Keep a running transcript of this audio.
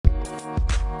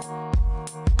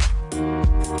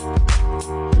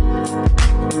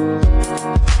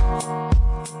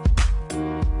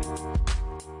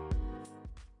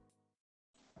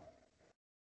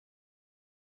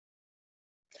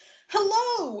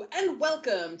And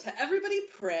welcome to Everybody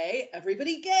Pray,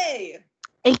 Everybody Gay,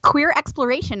 a queer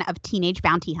exploration of teenage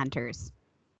bounty hunters.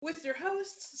 With your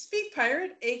host, Speak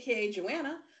Pirate, aka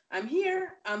Joanna. I'm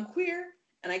here, I'm queer,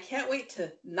 and I can't wait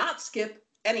to not skip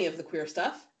any of the queer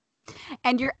stuff.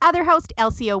 And your other host,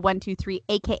 LCO123,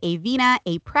 aka Vina,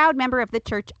 a proud member of the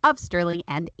Church of Sterling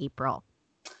and April.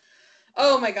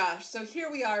 Oh my gosh, so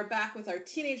here we are back with our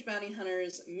Teenage Bounty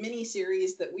Hunters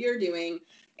mini-series that we are doing,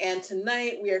 and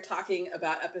tonight we are talking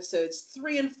about episodes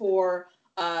 3 and 4.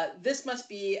 This Must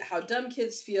Be How Dumb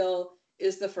Kids Feel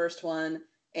is the first one,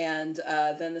 and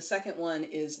then the second one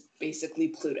is basically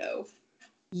Pluto.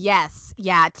 Yes,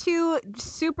 yeah, two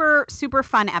super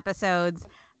fun episodes.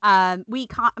 I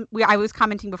was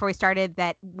commenting before we started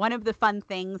that one of the fun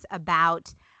things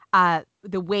about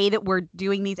the way that we're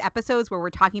doing these episodes, where we're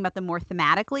talking about them more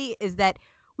thematically, is that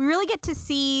we really get to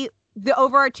see the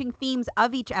overarching themes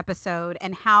of each episode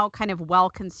and how kind of well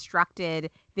constructed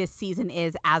this season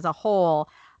is as a whole,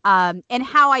 and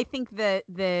how I think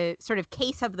the sort of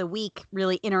case of the week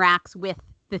really interacts with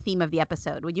the theme of the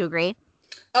episode. Would you agree?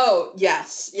 Oh,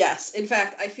 yes. In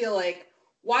fact, I feel like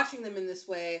watching them in this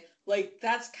way, like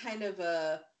that's kind of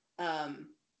a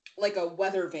like a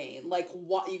weather vane. Like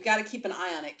what you got to keep an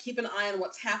eye on it. Keep an eye on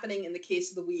what's happening in the case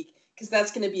of the week, because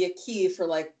that's going to be a key for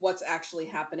like what's actually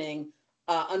happening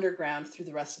underground through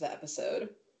the rest of the episode.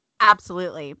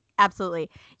 Absolutely.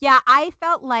 Yeah, I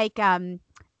felt like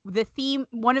the theme,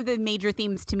 one of the major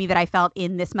themes to me that I felt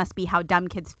in This Must Be How Dumb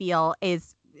Kids Feel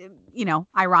is,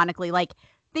 ironically, like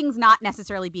things not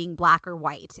necessarily being black or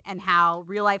white, and how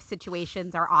real life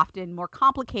situations are often more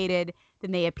complicated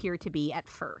than they appear to be at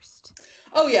first.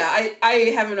 Oh yeah,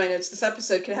 I have in my notes this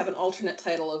episode could have an alternate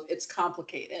title of It's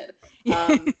Complicated.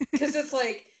 Because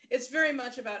it's very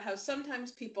much about how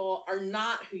sometimes people are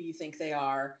not who you think they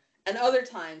are, and other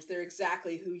times they're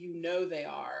exactly who you know they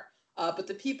are. But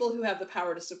the people who have the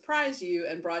power to surprise you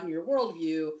and broaden your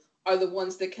worldview are the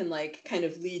ones that can like kind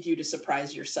of lead you to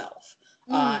surprise yourself.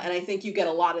 And I think you get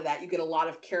a lot of that. You get a lot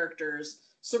of characters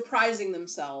surprising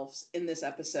themselves in this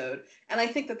episode. And I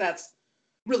think that that's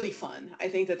really fun. I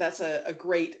think that that's a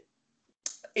great,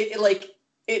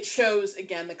 it shows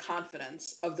again the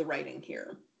confidence of the writing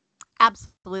here.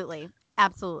 Absolutely.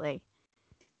 Especially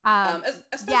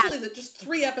that just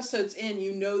 3 episodes in,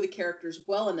 you know the characters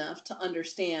well enough to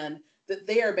understand that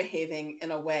they are behaving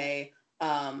in a way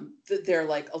that they're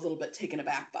like a little bit taken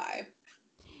aback by.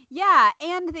 Yeah,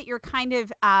 and that you're kind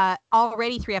of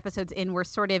already 3 episodes in, we're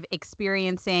sort of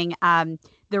experiencing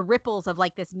the ripples of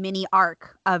like this mini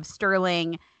arc of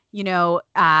Sterling,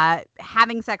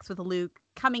 having sex with Luke,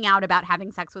 coming out about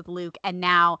having sex with Luke, and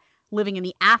now living in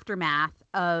the aftermath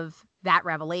of that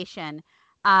revelation.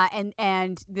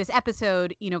 And this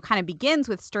episode, kind of begins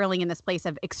with Sterling in this place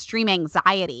of extreme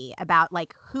anxiety about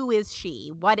like, who is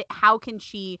she? How can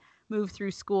she move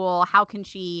through school? How can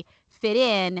she fit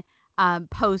in?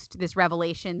 Post this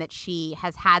revelation that she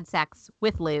has had sex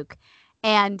with Luke.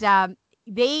 And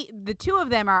the two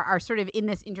of them are sort of in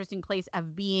this interesting place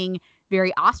of being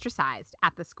very ostracized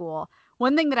at the school.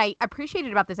 One thing that I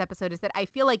appreciated about this episode is that I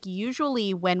feel like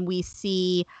usually when we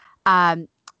see,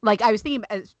 like I was thinking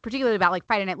particularly about like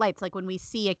Friday Night Lights, like when we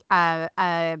see a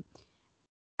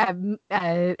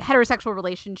heterosexual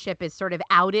relationship is sort of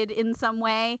outed in some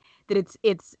way, that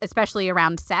it's especially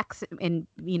around sex and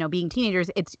being teenagers,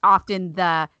 it's often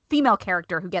the female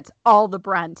character who gets all the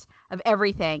brunt of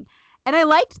everything. And I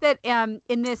liked that in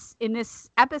this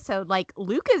episode, like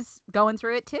Luke is going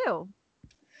through it too.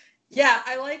 Yeah,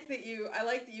 I like that you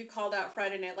called out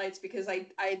Friday Night Lights, because I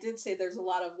did say there's a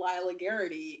lot of Lila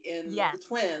Garrity in the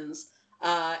twins,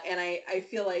 and I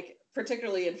feel like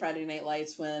particularly in Friday Night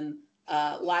Lights when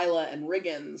Lila and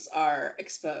Riggins are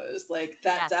exposed, like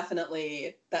that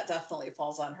definitely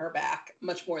falls on her back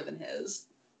much more than his.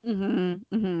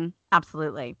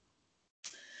 Absolutely.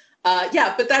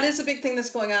 Yeah, but that is a big thing that's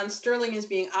going on. Sterling is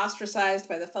being ostracized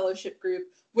by the fellowship group,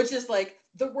 which is like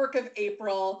the work of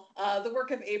April. The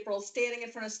work of April standing in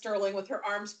front of Sterling with her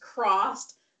arms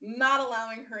crossed, not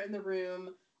allowing her in the room.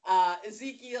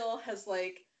 Ezekiel has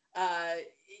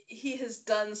he has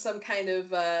done some kind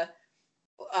of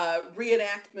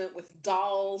reenactment with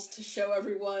dolls to show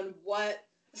everyone what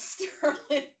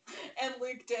Sterling and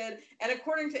Luke did. And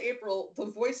according to April, the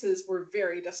voices were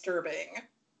very disturbing.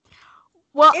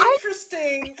 Well,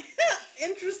 interesting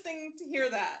to hear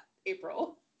that,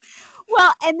 April.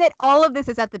 Well, and that all of this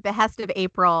is at the behest of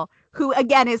April, who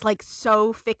again is like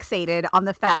so fixated on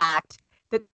the fact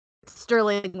that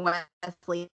Sterling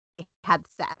Wesley had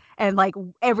sex and like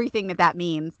everything that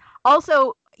means.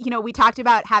 Also, we talked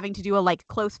about having to do a like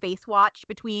close face watch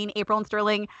between April and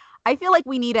Sterling. I feel like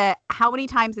we need a how many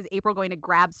times is April going to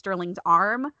grab Sterling's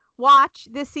arm watch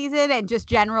this season, and just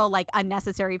general like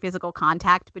unnecessary physical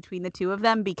contact between the two of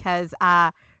them, because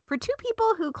for two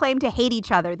people who claim to hate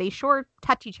each other, they sure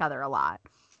touch each other a lot.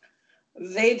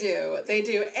 They do.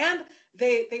 And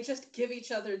they just give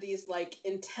each other these like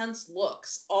intense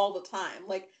looks all the time.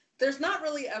 Like there's not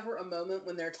really ever a moment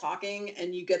when they're talking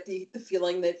and you get the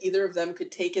feeling that either of them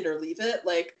could take it or leave it.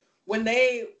 Like when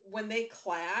they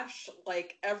clash,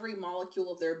 like every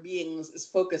molecule of their beings is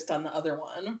focused on the other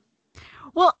one.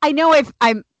 Well, I know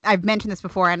I've mentioned this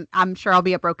before, and I'm sure I'll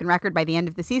be a broken record by the end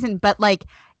of the season, but like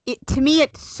to me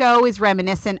it so is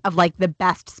reminiscent of like the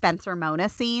best Spencer Mona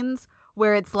scenes,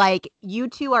 where it's like you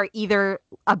two are either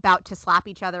about to slap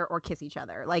each other or kiss each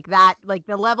other. Like that, like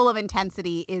the level of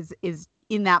intensity is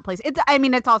in that place.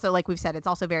 It's also, like we've said, it's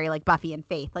also very like Buffy and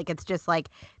Faith. Like it's just like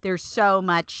there's so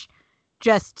much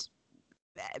just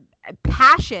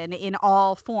passion in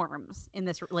all forms in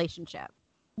this relationship.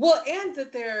 Well, and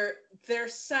that they're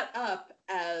set up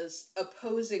as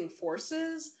opposing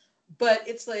forces, but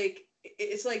it's like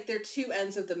they're two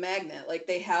ends of the magnet. Like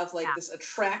they have like this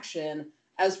attraction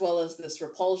as well as this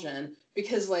repulsion,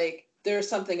 because like there's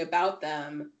something about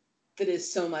them that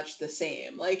is so much the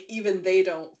same. Like even they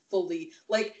don't fully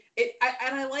like it.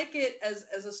 I like it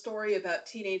as a story about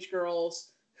teenage girls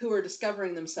who are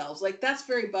discovering themselves. Like that's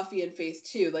very Buffy and Faith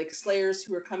too. Like slayers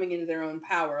who are coming into their own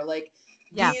power. Like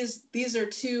these are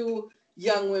two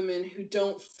young women who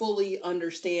don't fully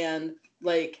understand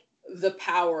like the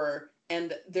power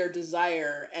and their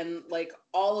desire and like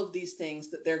all of these things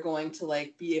that they're going to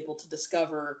like be able to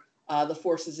discover the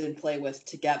forces in play with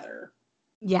together.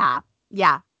 Yeah,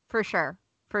 for sure.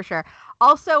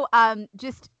 Also,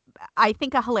 just I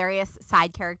think a hilarious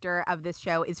side character of this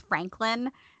show is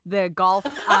Franklin, the golf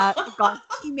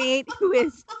teammate who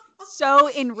is so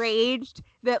enraged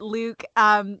that Luke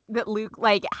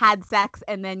like had sex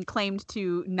and then claimed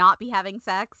to not be having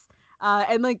sex.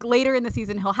 And like later in the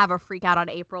season, he'll have a freak out on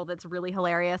April that's really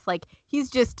hilarious. Like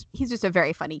he's just a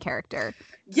very funny character.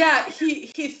 Yeah, he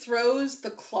throws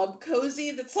the club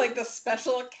cozy that's like the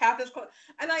special captain's club.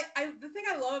 And I the thing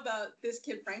I love about this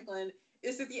kid Franklin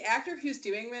is that the actor who's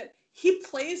doing it, he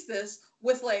plays this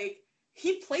with like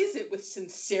he plays it with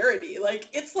sincerity. Like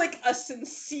it's like a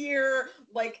sincere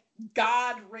like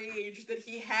God rage that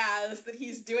he has that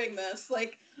he's doing this.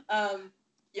 Like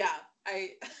yeah,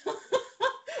 I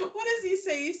what does he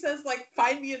say? He says like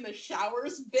find me in the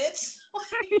showers, bitch.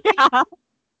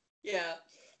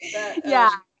 Yeah.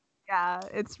 Yeah,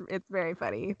 it's very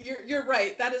funny. You're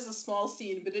right. That is a small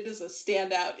scene, but it is a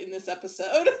standout in this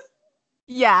episode.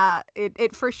 Yeah,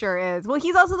 it for sure is. Well,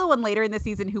 he's also the one later in the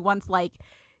season who wants like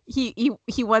he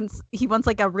wants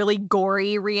like a really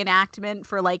gory reenactment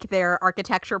for like their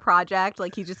architecture project.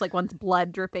 Like he just like wants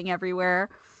blood dripping everywhere.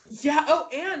 Yeah. Oh,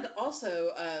 and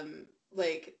also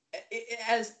like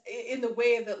as in the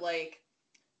way that like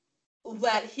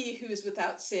let he who is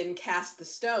without sin cast the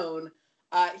stone.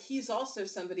 He's also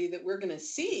somebody that we're going to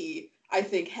see, I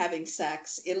think, having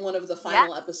sex in one of the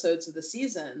final episodes of the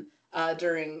season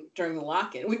during the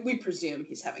lock-in. We presume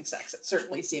he's having sex. It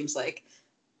certainly seems like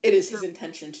it is his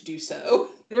intention to do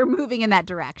so. They're moving in that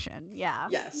direction. Yeah.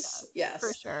 Yes.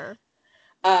 For sure.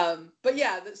 But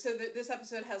yeah, so this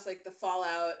episode has like the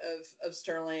fallout of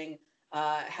Sterling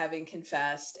having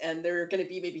confessed, and there are going to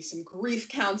be maybe some grief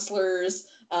counselors.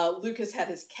 Lucas had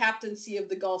his captaincy of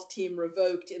the golf team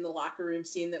revoked in the locker room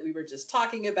scene that we were just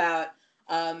talking about.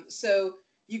 So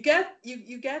you get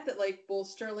that like both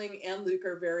Sterling and Luke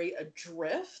are very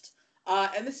adrift,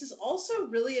 and this is also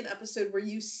really an episode where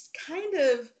you kind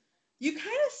of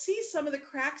see some of the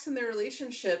cracks in their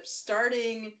relationship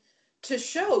starting to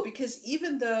show, because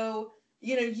even though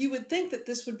you would think that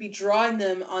this would be drawing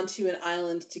them onto an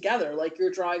island together, like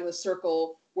you're drawing the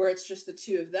circle where it's just the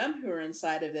two of them who are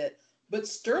inside of it. But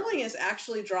Sterling is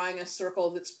actually drawing a circle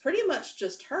that's pretty much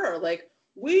just her. Like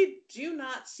we do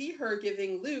not see her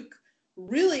giving Luke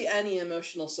really any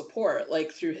emotional support,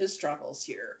 like through his struggles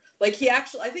here. Like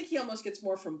I think he almost gets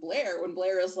more from Blair when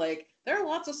Blair is like, there are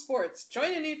lots of sports,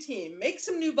 join a new team, make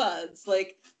some new buds.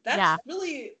 Like that's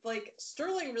really like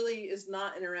Sterling really is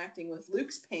not interacting with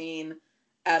Luke's pain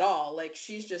at all. Like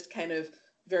she's just kind of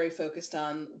very focused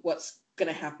on what's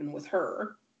going to happen with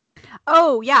her.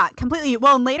 Oh yeah, completely.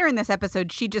 Well, and later in this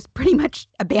episode, she just pretty much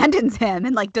abandons him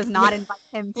and like does not invite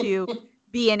him to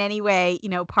be in any way,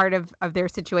 part of their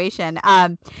situation.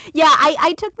 I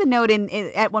took the note in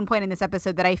at one point in this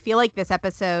episode that I feel like this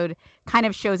episode kind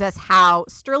of shows us how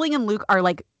Sterling and Luke are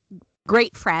like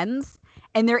great friends,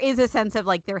 and there is a sense of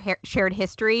like their shared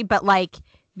history, but like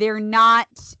they're not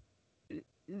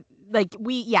like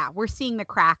we're seeing the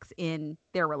cracks in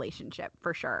their relationship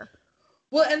for sure.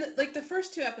 Well, and like the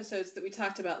first two episodes that we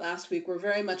talked about last week were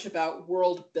very much about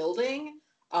world building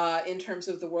in terms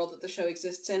of the world that the show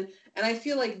exists in. And I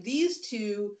feel like these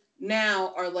two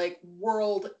now are like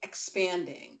world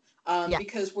expanding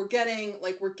because we're getting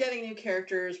new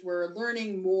characters. We're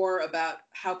learning more about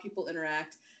how people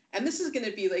interact. And this is going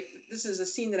to be this is a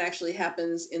scene that actually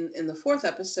happens in the fourth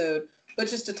episode. But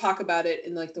just to talk about it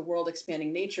in like the world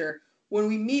expanding nature, when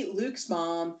we meet Luke's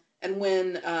mom, and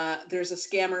when there's a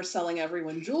scammer selling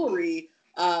everyone jewelry,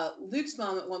 Luke's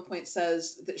mom at one point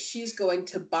says that she's going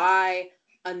to buy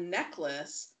a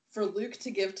necklace for Luke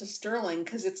to give to Sterling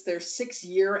because it's their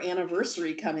 6-year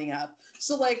anniversary coming up.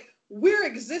 So like we're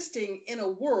existing in a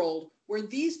world where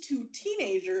these two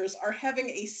teenagers are having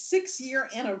a 6-year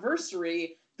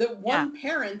anniversary that one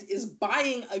parent is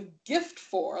buying a gift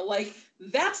for. Like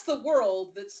that's the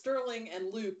world that Sterling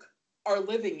and Luke are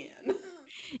living in.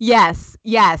 Yes.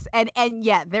 And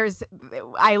yeah, there's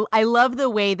I love the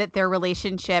way that their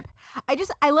relationship,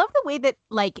 I love the way that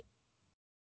like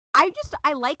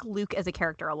I like Luke as a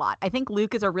character a lot. I think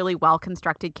Luke is a really well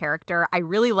constructed character. I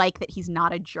really like that he's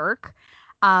not a jerk.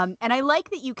 And I like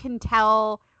that you can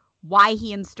tell why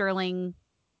he and Sterling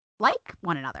like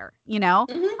one another, you know,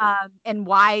 and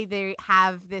why they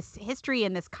have this history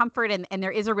and this comfort, and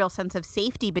there is a real sense of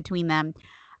safety between them.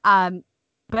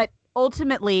 But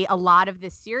ultimately, a lot of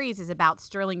this series is about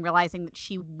Sterling realizing that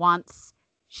she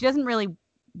doesn't really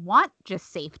want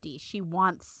just safety. She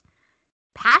wants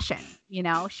passion, you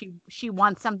know, she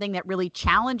wants something that really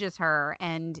challenges her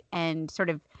and sort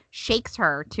of shakes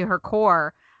her to her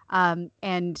core.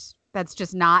 And that's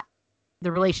just not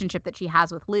the relationship that she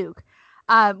has with Luke.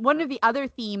 One of the other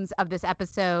themes of this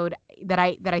episode that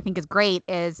I think is great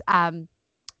is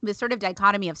this sort of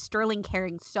dichotomy of Sterling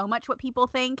caring so much what people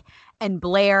think and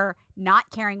Blair not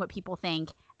caring what people think,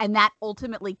 and that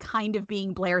ultimately kind of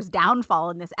being Blair's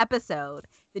downfall in this episode,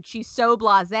 that she's so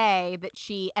blasé that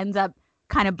she ends up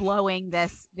kind of blowing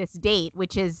this date,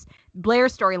 which is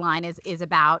Blair's storyline is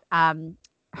about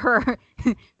her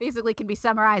basically can be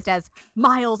summarized as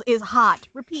Miles is hot.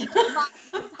 Repeat, Miles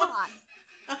is hot.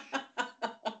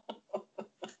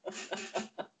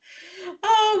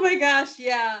 Oh my gosh,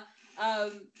 yeah.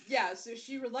 So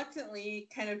she reluctantly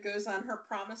kind of goes on her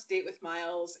promised date with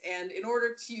Miles, and in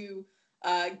order to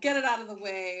get it out of the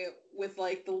way with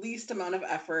like the least amount of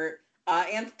effort,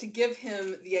 and to give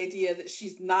him the idea that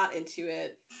she's not into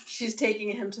it, she's taking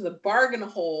him to the bargain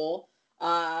hole,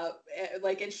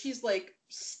 and she's like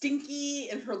stinky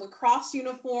in her lacrosse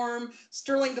uniform.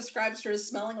 Sterling describes her as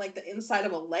smelling like the inside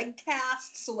of a leg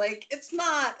cast, so like it's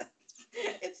not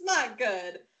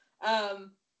good.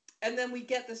 And then we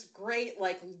get this great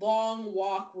like long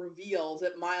walk reveal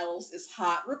that Miles is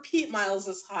hot. Repeat, Miles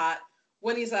is hot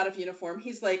when he's out of uniform.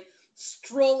 He's like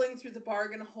strolling through the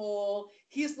bargain hole.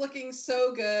 He's looking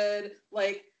so good.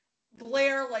 Like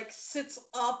Blair like sits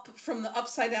up from the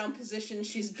upside down position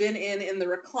she's been in the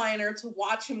recliner to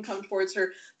watch him come towards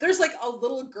her. There's like a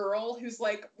little girl who's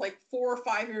like 4 or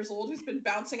 5 years old who's been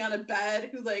bouncing on a bed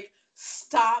who like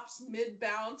stops mid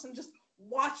bounce and just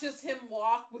watches him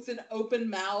walk with an open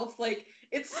mouth. Like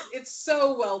it's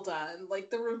so well done.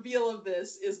 Like the reveal of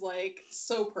this is like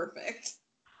so perfect.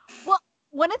 Well,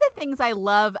 one of the things I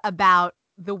love about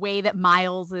the way that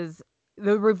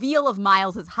the reveal of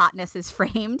Miles's hotness is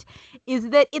framed is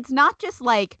that it's not just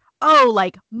like, oh,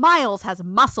 like Miles has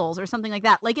muscles or something like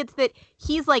that. Like it's that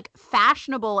he's like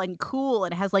fashionable and cool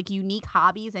and has like unique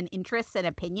hobbies and interests and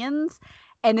opinions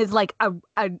and is like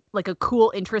a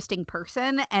cool, interesting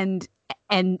person. And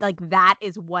like that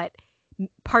is what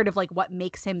part of like what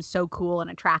makes him so cool and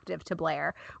attractive to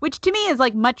Blair, which to me is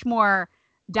like much more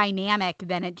dynamic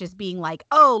than it just being like,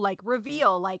 oh, like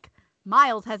reveal, like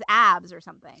Miles has abs or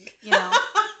something, you know?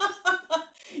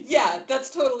 Yeah, that's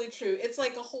totally true. It's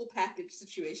like a whole package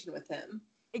situation with him.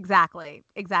 Exactly.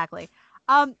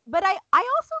 But I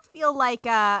also feel like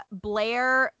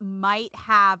Blair might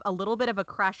have a little bit of a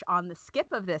crush on the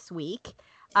Skip of this week,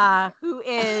 who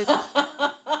is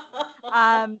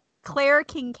Claire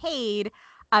Kincaid,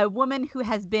 a woman who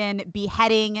has been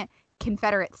beheading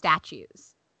Confederate statues.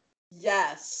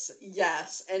 Yes.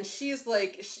 And she's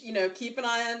like, keep an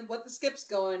eye on what the Skip's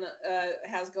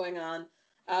has going on.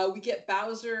 We get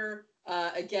Bowser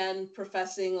again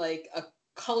professing like a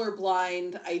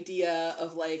colorblind idea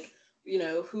of like,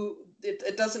 who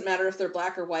it doesn't matter if they're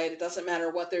black or white. It doesn't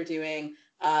matter what they're doing.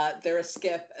 They're a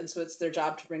Skip, and so it's their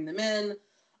job to bring them in.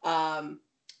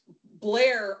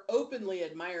 Blair openly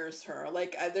admires her.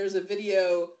 Like there's the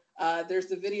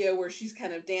video where she's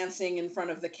kind of dancing in front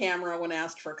of the camera when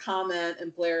asked for comment,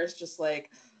 and Blair is just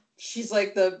like she's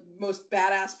like the most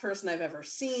badass person I've ever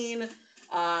seen.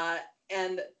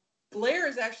 And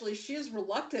Blair she is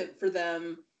reluctant for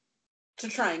them to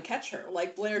try and catch her.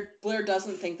 Like Blair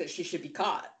doesn't think that she should be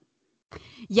caught.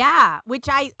 Yeah, which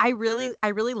I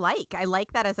really like. I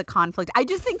like that as a conflict. I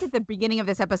just think that the beginning of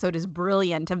this episode is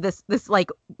brilliant. Of this like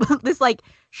this like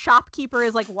shopkeeper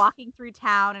is like walking through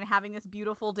town and having this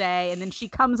beautiful day, and then she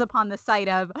comes upon the site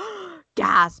of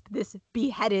gasp, this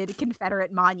beheaded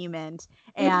Confederate monument,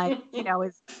 and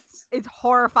is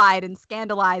horrified and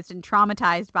scandalized and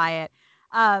traumatized by it.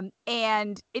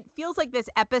 And it feels like this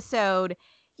episode,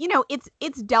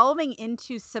 it's delving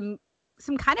into some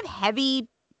kind of heavy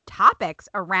topics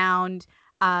around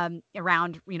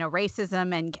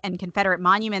racism and Confederate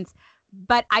monuments,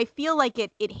 but I feel like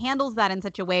it handles that in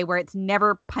such a way where it's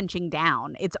never punching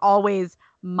down. It's always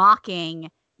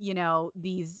mocking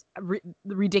these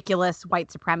ridiculous white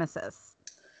supremacists.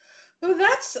 Oh,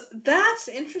 that's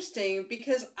interesting,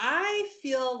 because I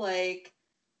feel like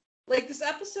this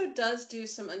episode does do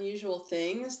some unusual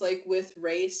things, like with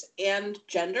race and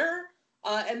gender.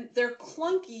 And they're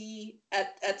clunky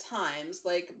at times.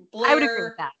 Like Blair, I would agree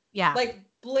with that. Yeah. Like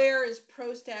Blair is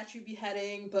pro statue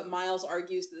beheading, but Miles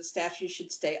argues that the statue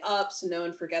should stay up so no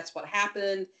one forgets what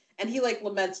happened. And he like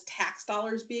laments tax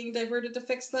dollars being diverted to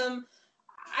fix them.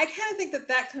 I kind of think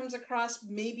that comes across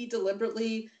maybe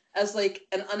deliberately as like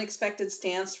an unexpected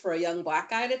stance for a young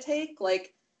black guy to take.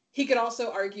 Like he could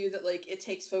also argue that like it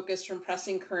takes focus from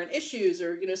pressing current issues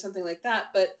or something like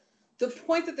that. But the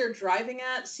point that they're driving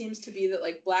at seems to be that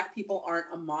like black people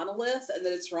aren't a monolith, and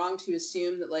that it's wrong to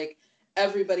assume that like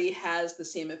everybody has the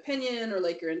same opinion, or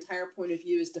like your entire point of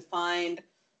view is defined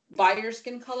by your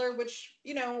skin color, which,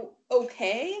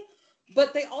 okay.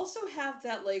 But they also have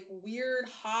that like weird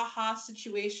ha-ha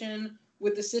situation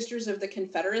with the Sisters of the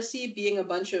Confederacy being a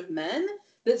bunch of men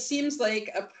that seems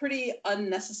like a pretty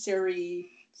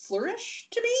unnecessary flourish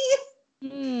to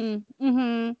me.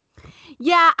 Mm-hmm.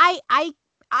 Yeah,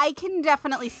 I can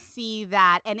definitely see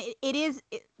that, and it is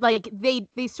like they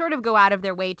sort of go out of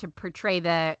their way to portray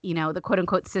the the quote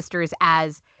unquote sisters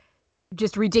as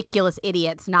just ridiculous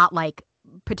idiots, not like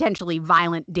potentially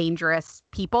violent, dangerous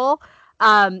people.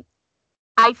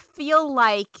 I feel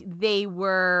like they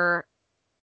were,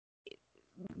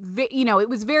 it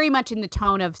was very much in the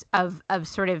tone of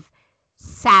sort of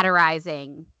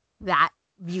satirizing that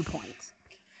viewpoint,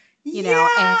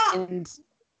 and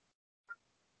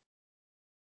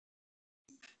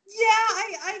yeah,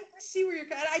 I see where you're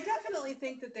going. I definitely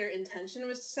think that their intention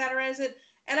was to satirize it.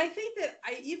 And I think that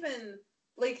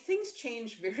things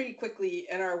change very quickly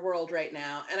in our world right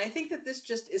now. And I think that this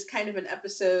just is kind of an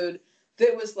episode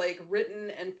that was like written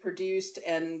and produced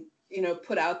and,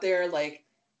 put out there like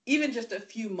even just a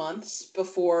few months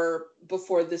before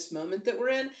this moment that we're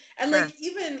in. And sure. Like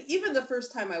even the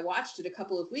first time I watched it a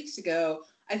couple of weeks ago,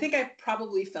 I think I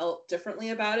probably felt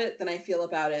differently about it than I feel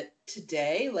about it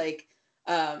today. Like,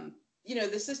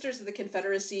 the Sisters of the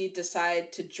Confederacy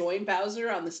decide to join Bowser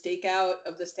on the stakeout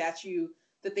of the statue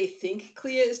that they think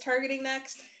Clea is targeting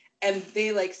next. And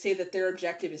they like say that their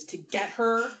objective is to get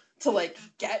her, to like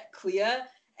get Clea.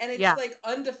 And it's like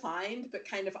undefined, but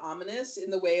kind of ominous in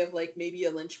the way of like maybe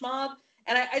a lynch mob.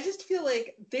 And I just feel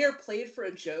like they're played for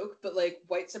a joke, but like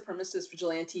white supremacist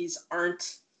vigilantes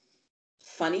aren't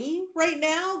funny right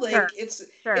now. Like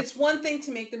it's one thing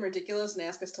to make them ridiculous and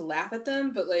ask us to laugh at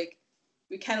them, but like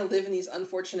we kind of live in these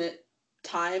unfortunate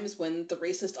times when the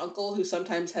racist uncle who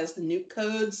sometimes has the nuke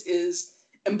codes is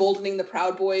emboldening the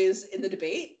Proud Boys in the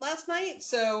debate last night.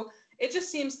 So it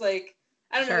just seems like,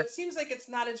 I don't know, it seems like it's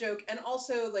not a joke. And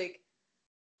also like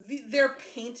they're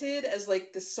painted as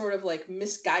like this sort of like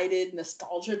misguided,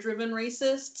 nostalgia driven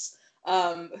racists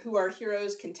who our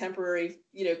heroes can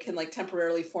like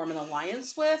temporarily form an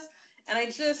alliance with. And I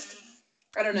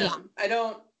don't know. Yeah. I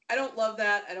don't love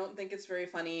that. I don't think it's very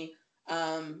funny.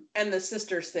 And the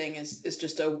sisters thing is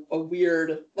just a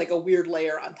weird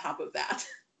layer on top of that.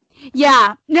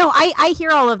 Yeah, no, I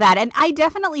hear all of that. And I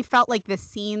definitely felt like the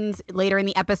scenes later in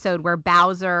the episode where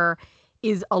Bowser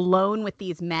is alone with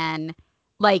these men,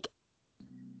 like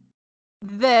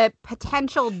the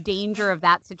potential danger of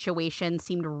that situation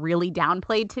seemed really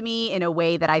downplayed to me in a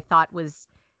way that I thought was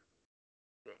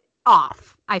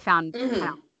off. I found,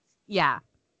 yeah.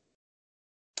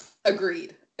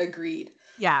 Agreed.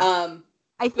 Yeah.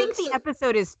 I think the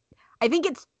episode is, I think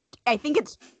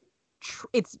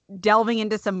it's delving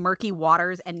into some murky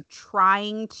waters and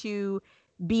trying to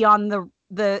be on the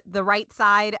right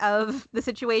side of the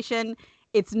situation.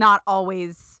 It's not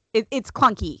always, it's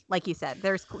clunky, like you said.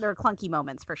 There are clunky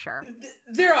moments for sure.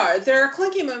 There are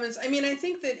clunky moments. I mean, I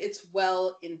think that it's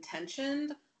well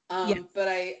intentioned, but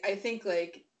I think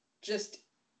like just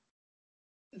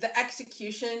the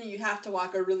execution, you have to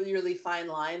walk a really, really fine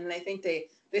line. And I think they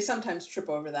sometimes trip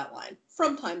over that line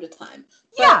from time to time.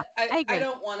 But yeah, I agree. I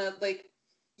don't want to, like,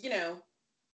 you know,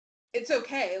 it's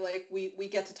okay. Like, we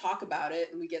get to talk about it,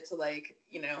 and we get to, like,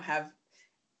 you know, have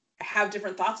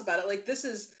different thoughts about it. Like, this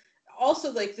is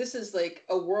also, like, this is like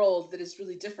a world that is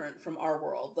really different from our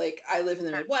world. Like, I live in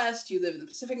the Midwest, you live in the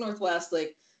Pacific Northwest.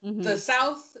 Like, the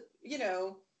South, you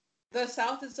know, the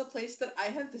South is a place that I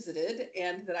have visited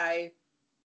and that I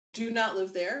do not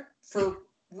live there for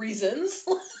reasons.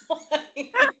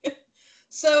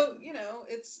 So, you know,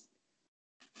 it's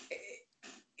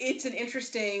an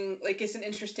interesting, like, it's an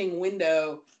interesting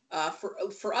window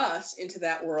for us into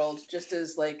that world, just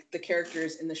as, like, the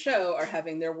characters in the show are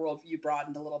having their worldview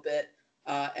broadened a little bit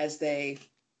as they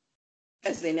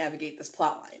navigate this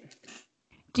plot line.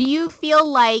 Do you feel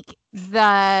like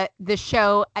the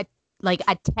show like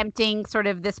attempting sort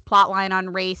of this plot line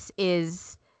on race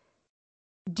is,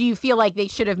 do you feel like they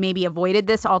should have maybe avoided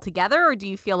this altogether, or do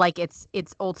you feel like it's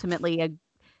ultimately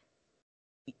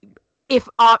if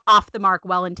off the mark,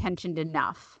 well-intentioned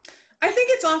enough? I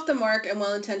think it's off the mark and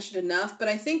well-intentioned enough, but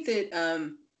I think that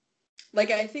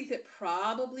I think that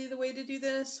probably the way to do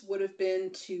this would have been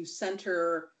to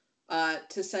center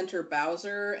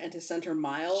Bowser and to center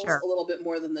Miles a little bit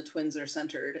more than the twins are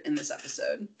centered in this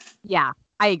episode. Yeah,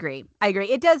 I agree.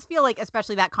 It does feel like,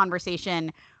 especially that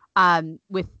conversation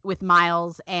with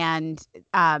Miles and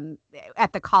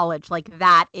at the college, like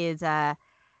that is that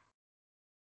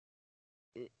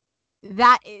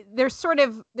they're sort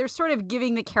of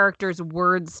giving the characters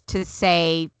words to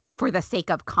say for the sake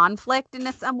of conflict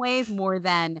in some ways, more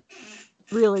than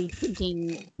really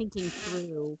thinking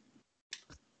through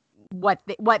what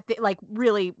like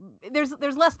really there's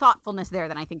less thoughtfulness there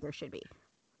than I think there should be.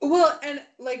 Well, and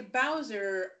like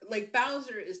Bowser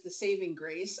is the saving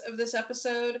grace of this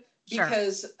episode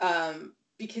because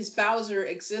Bowser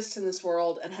exists in this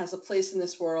world and has a place in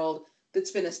this world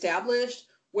that's been established,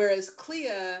 whereas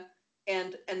Clea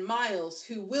and Miles,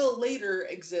 who will later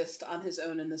exist on his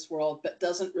own in this world but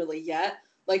doesn't really yet,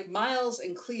 like Miles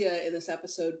and Clea in this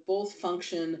episode both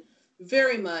function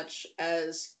very much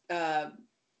as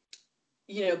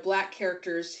Black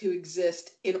characters who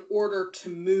exist in order to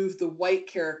move the white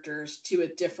characters to a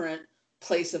different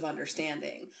place of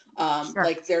understanding.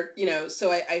 Like they're,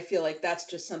 so I feel like that's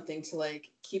just something to,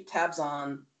 like, keep tabs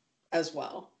on as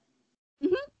well.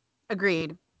 Mm-hmm.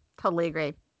 Agreed. Totally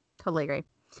agree.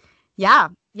 Yeah.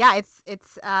 It's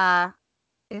an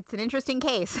interesting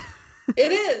case.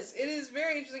 It is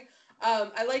very interesting.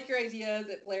 I like your idea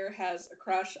that Blair has a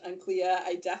crush on Clea.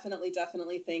 I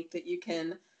definitely think that you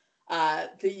can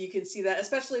see that,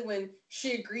 especially when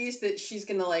she agrees that she's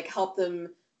going to, like, help them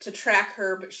to track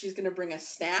her, but she's going to bring a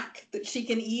snack that she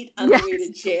can eat on the way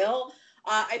to jail.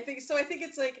 I think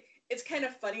it's, like, it's kind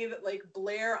of funny that, like,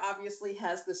 Blair obviously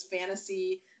has this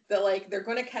fantasy that, like, they're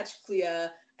going to catch Clea,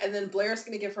 and then Blair's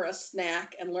going to give her a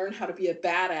snack and learn how to be a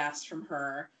badass from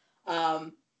her.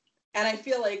 And I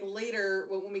feel like later,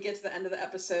 when we get to the end of the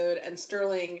episode and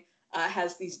Sterling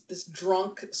has this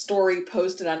drunk story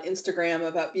posted on Instagram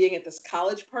about being at this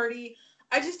college party,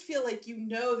 I just feel like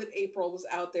that April was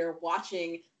out there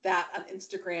watching that on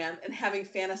Instagram and having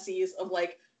fantasies of,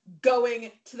 like,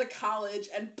 going to the college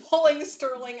and pulling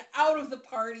Sterling out of the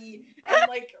party and,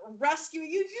 like, rescue.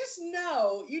 You just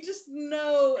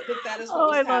know that is what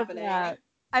was happening.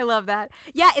 I love that.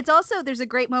 Yeah, it's also, there's a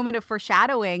great moment of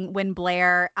foreshadowing when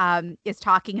Blair is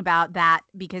talking about that,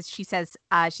 because she says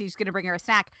she's going to bring her a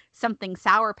snack, something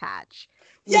Sour Patch.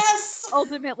 Yes!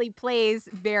 Ultimately plays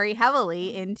very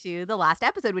heavily into the last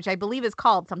episode, which I believe is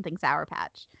called Something Sour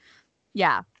Patch.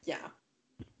 Yeah. Yeah.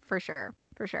 For sure.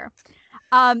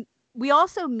 We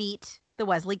also meet the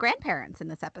Wesley grandparents in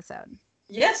this episode.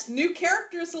 Yes, new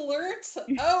characters alert.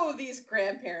 Oh, these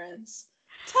grandparents.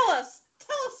 Tell us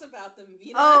about them,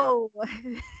 Vina. Oh,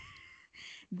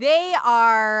 they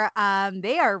are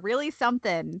really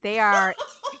something. They are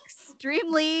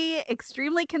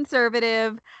extremely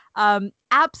conservative,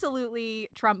 absolutely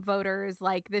Trump voters.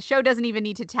 Like, the show doesn't even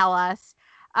need to tell us.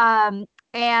 They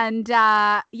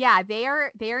are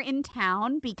in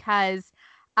town because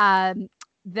I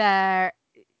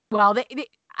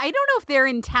don't know if they're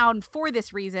in town for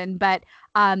this reason, but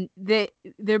the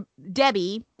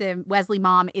Debbie, the Wesley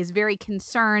mom, is very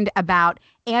concerned about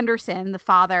Anderson, the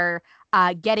father,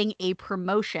 getting a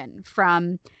promotion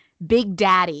from Big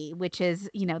Daddy, which is,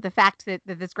 the fact that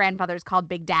this grandfather is called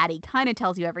Big Daddy kind of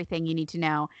tells you everything you need to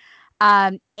know.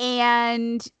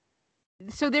 And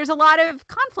so there's a lot of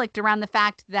conflict around the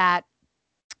fact that,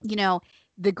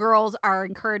 the girls are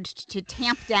encouraged to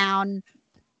tamp down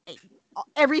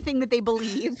everything that they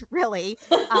believe, really,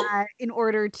 in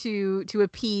order to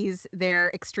appease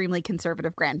their extremely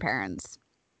conservative grandparents.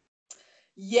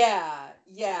 Yeah.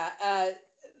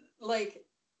 Like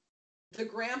the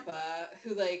grandpa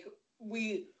who like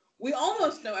we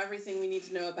almost know everything we need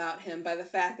to know about him by the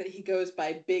fact that he goes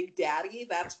by Big Daddy.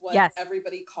 That's what Yes.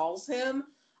 everybody calls him.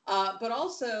 But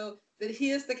also that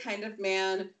he is the kind of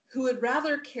man who would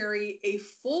rather carry a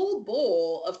full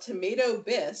bowl of tomato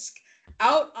bisque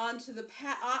out onto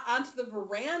the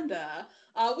veranda,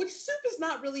 which soup is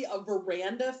not really a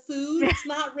veranda food. It's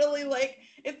not really like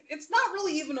it's not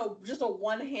really even just a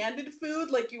one-handed food.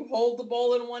 Like you hold the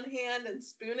bowl in one hand and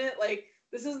spoon it. Like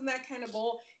this isn't that kind of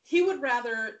bowl. He would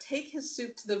rather take his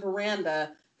soup to the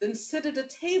veranda than sit at a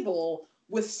table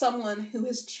with someone who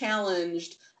has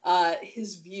challenged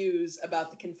his views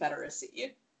about the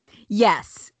Confederacy.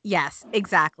 Yes,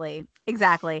 exactly.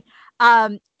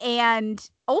 And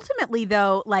ultimately,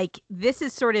 though, like this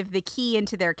is sort of the key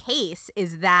into their case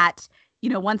is that,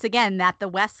 once again, that the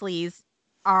Wesleys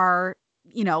are,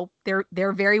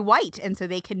 they're very white, and so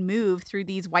they can move through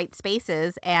these white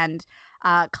spaces and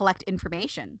collect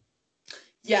information.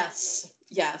 Yes.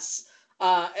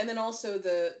 And then also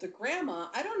the grandma,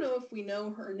 I don't know if we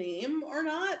know her name or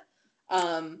not.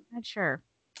 Not sure.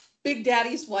 Big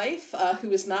Daddy's wife,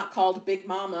 who is not called Big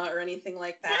Mama or anything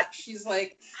like that. She's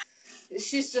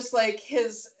just like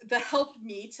the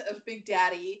helpmeet of Big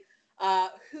Daddy,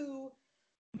 who,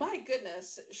 my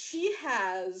goodness, she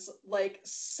has like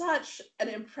such an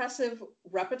impressive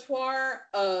repertoire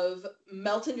of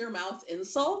melt in your mouth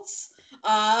insults.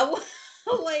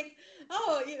 Like,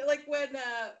 like when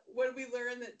we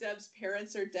learn that Deb's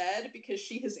parents are dead because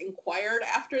she has inquired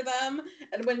after them,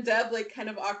 and when Deb like kind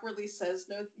of awkwardly says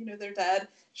no, they're dead,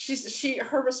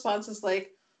 her response is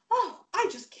like, oh, I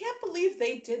just can't believe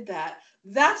they did that.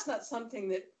 That's not something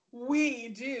that we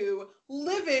do.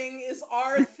 Living is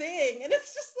our thing. And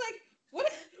it's just like, what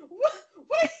a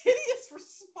hideous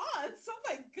response. Oh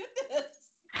my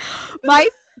goodness.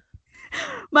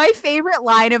 My favorite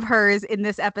line of hers in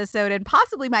this episode, and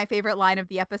possibly my favorite line of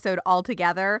the episode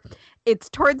altogether, it's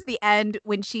towards the end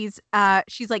when she's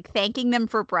like thanking them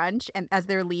for brunch and as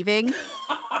they're leaving.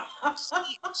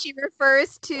 she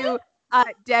refers to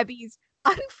Debbie's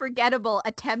unforgettable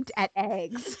attempt at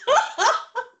eggs.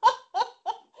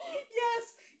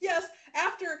 Yes.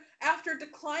 After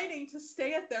declining to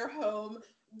stay at their home,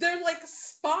 their like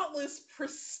spotless,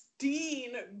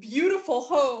 pristine, beautiful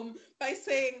home, by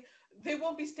saying they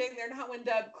won't be staying there not when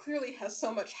Deb clearly has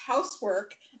so much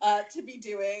housework to be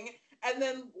doing. And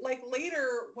then like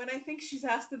later when I think she's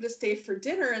asked them to stay for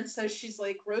dinner and says she's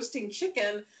like roasting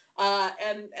chicken,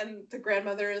 and the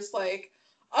grandmother is like,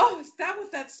 oh, is that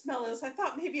what that smell is? I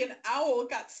thought maybe an owl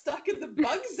got stuck in the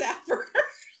bug zapper.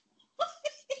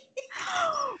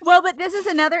 Well, but this is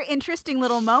another interesting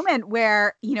little moment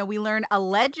where, we learn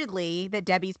allegedly that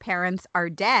Debbie's parents are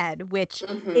dead, which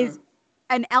is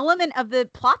an element of the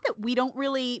plot that we don't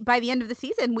really, by the end of the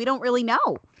season, we don't really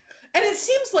know. And it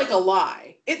seems like a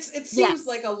lie. It seems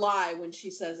like a lie when she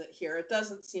says it here. It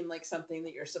doesn't seem like something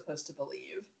that you're supposed to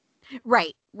believe.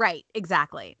 Right.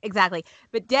 Exactly.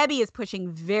 But Debbie is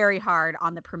pushing very hard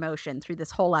on the promotion through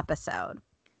this whole episode.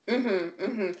 One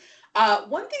thing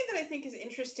that I think is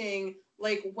interesting,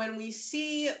 like when we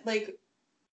see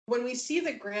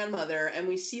the grandmother and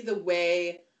we see the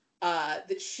way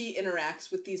that she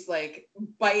interacts with these like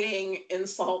biting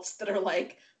insults that are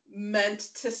like meant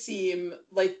to seem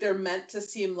like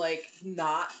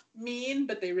not mean,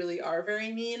 but they really are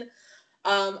very mean.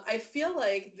 I feel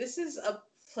like this is a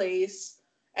place,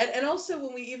 and also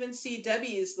when we even see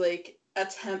Debbie's like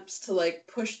attempts to like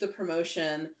push the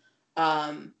promotion,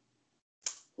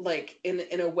 like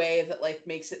in a way that like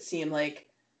makes it seem like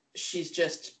she's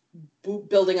just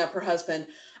building up her husband.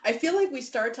 I feel like we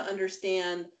start to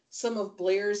understand some of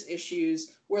Blair's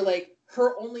issues where like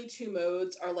her only two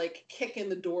modes are like kick in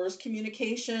the doors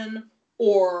communication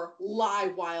or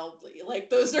lie wildly. Like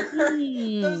those are her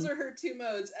two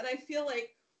modes. And I feel like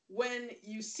when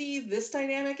you see this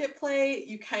dynamic at play,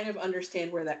 you kind of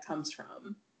understand where that comes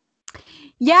from.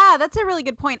 Yeah, that's a really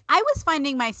good point. I was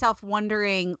finding myself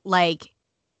wondering, like,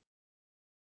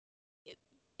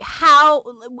 how,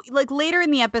 like, later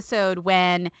in the episode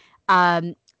when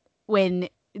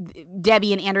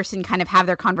Debbie and Anderson kind of have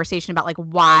their conversation about, like,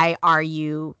 why are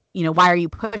you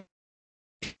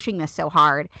pushing this so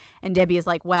hard? And Debbie is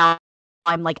like, well,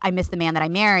 I'm like, I miss the man that I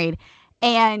married.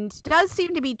 And it does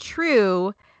seem to be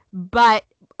true, but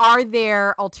are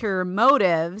there ulterior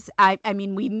motives? I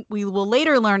mean, we will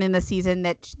later learn in the season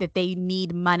that they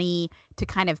need money to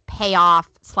kind of pay off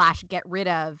 / get rid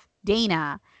of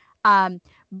Dana.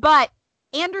 But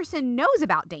Anderson knows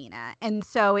about Dana, and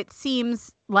so it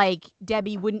seems like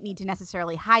Debbie wouldn't need to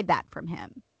necessarily hide that from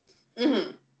him.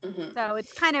 Mm-hmm. Mm-hmm. So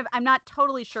it's kind of, I'm not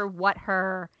totally sure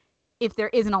if there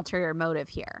is an ulterior motive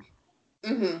here.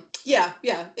 Mm-hmm. Yeah,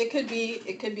 it could be,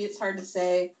 it's hard to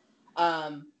say.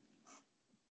 But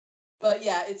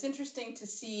yeah, it's interesting to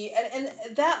see, and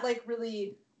that like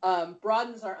really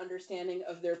broadens our understanding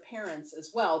of their parents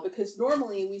as well, because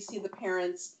normally we see the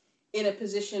parents in a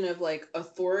position of like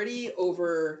authority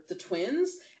over the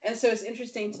twins, and so it's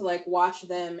interesting to like watch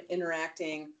them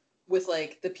interacting with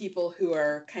like the people who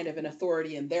are kind of an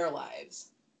authority in their lives.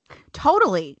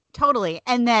 Totally.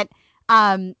 And that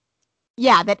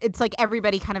that it's like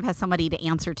everybody kind of has somebody to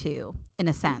answer to in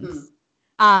a sense.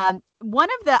 One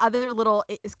of the other little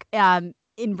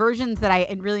inversions that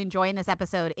I really enjoy in this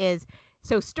episode is,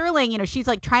 so Sterling, she's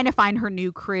like trying to find her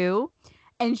new crew,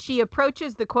 and she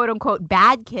approaches the quote unquote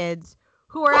bad kids,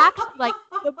 who are actually like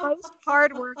the most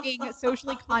hardworking,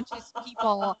 socially conscious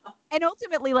people, and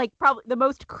ultimately like probably the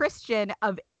most Christian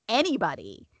of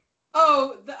anybody.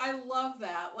 Oh, I love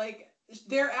that. Like,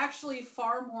 they're actually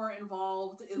far more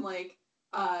involved in like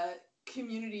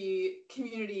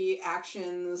community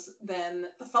actions than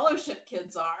the fellowship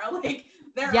kids are. Like,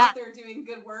 they're out there doing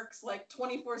good works like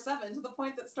 24/7, to the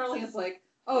point that Sterling is like,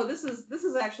 oh, this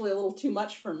is actually a little too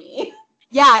much for me.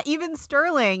 Yeah, even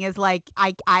Sterling is like,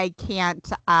 I can't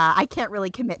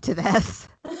really commit to this.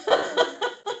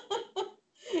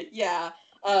 Yeah.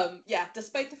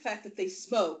 Despite the fact that they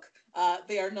smoke,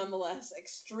 they are nonetheless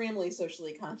extremely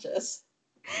socially conscious.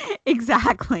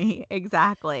 Exactly.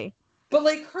 But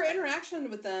like, her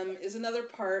interaction with them is another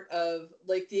part of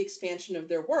like the expansion of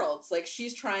their worlds. Like,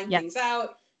 she's trying things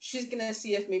out. She's gonna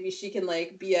see if maybe she can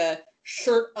like be a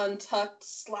shirt untucked,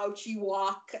 slouchy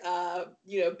walk,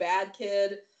 bad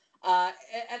kid.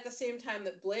 At the same time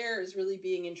that Blair is really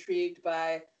being intrigued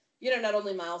by, not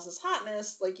only Miles's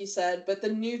hotness, like you said, but the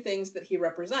new things that he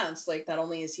represents. Like, not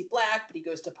only is he Black, but he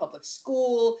goes to public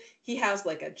school. He has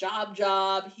like a job.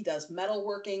 He does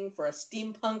metalworking for a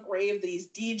steampunk rave that he's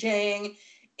DJing.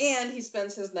 And he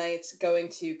spends his nights going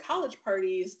to college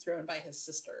parties thrown by his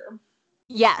sister.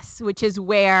 Yes, which is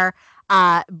where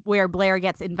Blair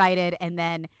gets invited and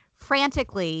then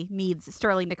frantically needs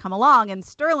Sterling to come along. And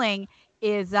Sterling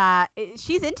is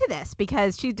she's into this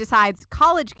because she decides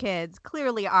college kids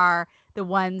clearly are the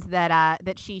ones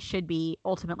that she should be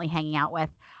ultimately hanging out with.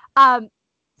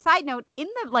 Side note, in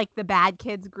the bad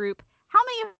kids group, how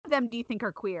many of them do you think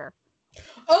are queer?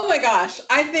 Oh my gosh,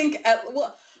 I think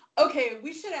okay,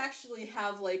 we should actually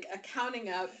have like a counting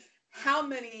up how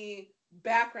many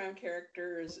background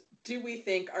characters do we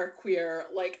think are queer,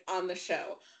 like, on the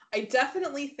show. I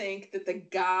definitely think that the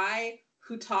guy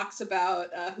who talks about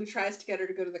who tries to get her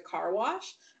to go to the car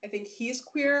wash, I think he's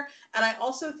queer. And I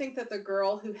also think that the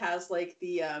girl who has like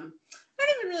the I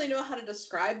don't even really know how to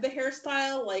describe the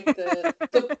hairstyle, like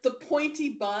the pointy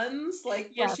buns,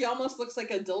 like where she almost looks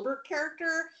like a Dilbert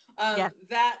character.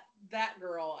 That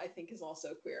girl, I think, is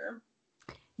also queer.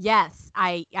 Yes,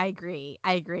 I agree.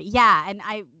 Yeah, and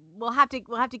we'll have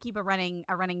to keep a running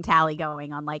tally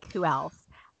going on like who else.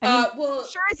 I mean,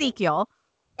 sure, Ezekiel.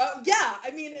 Yeah,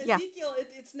 I mean, Ezekiel,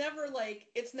 it's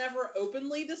never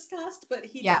openly discussed, but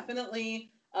he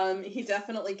definitely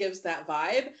gives that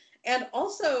vibe. And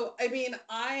also, I mean,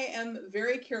 I am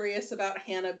very curious about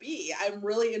Hannah B. I'm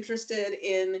really interested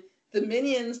in the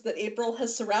minions that April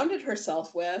has surrounded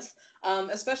herself with,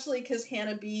 especially because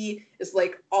Hannah B is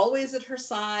like always at her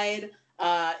side,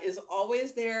 is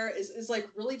always there, is like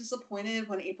really disappointed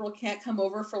when April can't come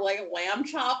over for like lamb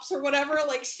chops or whatever.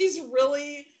 Like, she's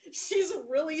really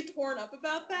torn up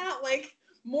about that. Like,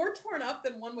 more torn up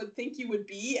than one would think you would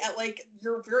be at like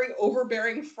your very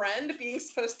overbearing friend being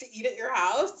supposed to eat at your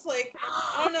house. Like,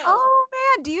 I don't know. Oh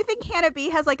man, do you think Hannah B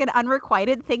has like an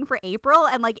unrequited thing for April,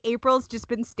 and like April's just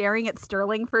been staring at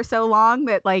Sterling for so long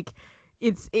that like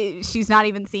she's not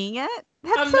even seeing it?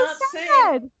 That's so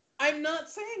sad. I'm not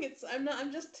saying it's.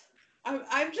 I'm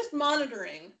just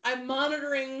monitoring. I'm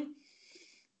monitoring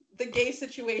the gay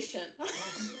situation.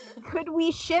 Could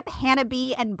we ship Hannah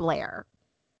B and Blair?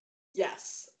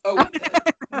 Yes. Oh, we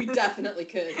could. We definitely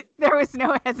could. There was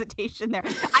no hesitation there.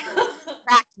 I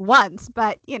cracked once,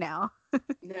 but No,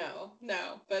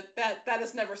 but that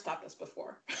has never stopped us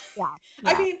before. Yeah.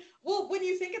 I mean, well, when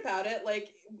you think about it,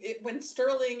 like when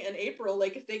Sterling and April,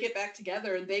 like if they get back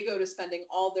together and they go to spending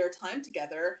all their time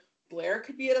together, Blair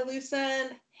could be at a loose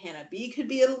end, Hannah B could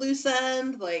be at a loose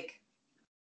end, like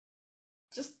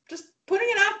just putting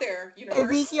it out there, universe.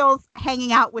 Ezekiel's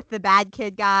hanging out with the bad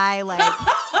kid guy, like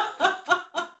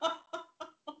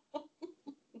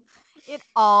it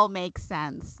all makes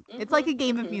sense. It's like a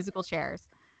game of musical chairs.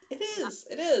 It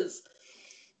It is.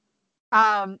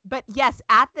 But yes,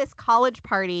 at this college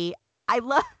party, I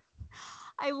love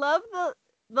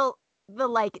the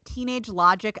like teenage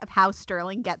logic of how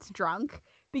Sterling gets drunk,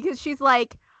 because she's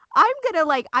like, I'm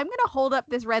gonna hold up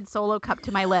this red Solo cup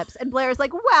to my lips, and Blair's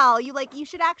like, well, you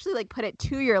should actually like put it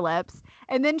to your lips,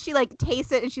 and then she like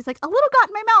tastes it and she's like, a little got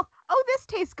in my mouth, oh, this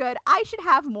tastes good, I should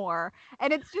have more.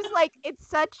 And it's just like, it's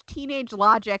such teenage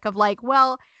logic of like,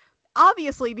 well,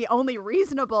 obviously the only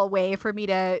reasonable way for me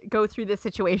to go through this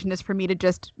situation is for me to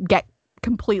just get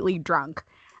completely drunk.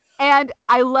 And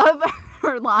I love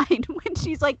her line when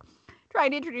she's like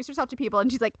trying to introduce herself to people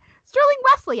and she's like, Sterling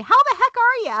Wesley, how the heck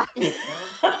are you?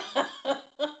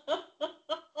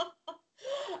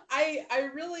 I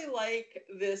really like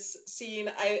this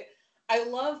scene. I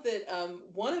love that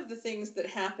one of the things that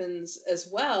happens as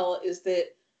well is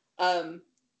that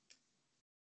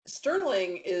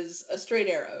Sterling is a straight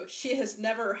arrow. She has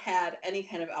never had any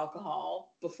kind of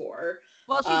alcohol before.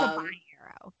 Well, she's a bi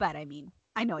arrow, but I mean,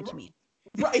 I know what you mean.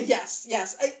 Right, yes.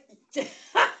 Yes. I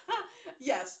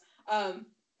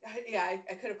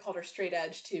could have called her straight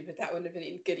edge too, but that wouldn't have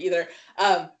been good either.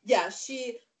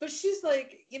 She's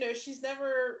like, she's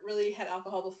never really had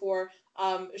alcohol before.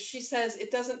 She says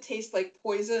it doesn't taste like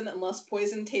poison unless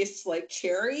poison tastes like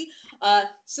cherry.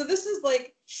 So this is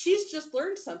like, she's just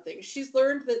learned something. She's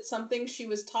learned that something she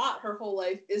was taught her whole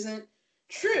life isn't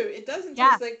true. It doesn't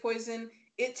taste like poison.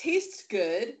 It tastes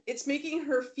good. It's making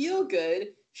her feel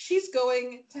good. She's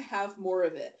going to have more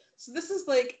of it. So this is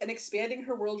like an expanding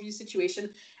her worldview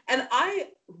situation. And I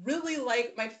really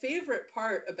like, my favorite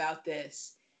part about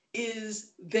this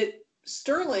is that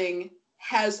Sterling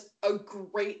has a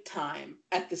great time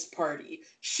at this party.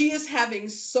 She is having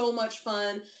so much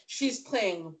fun. She's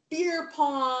playing beer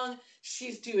pong.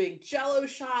 She's doing Jell-O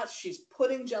shots. She's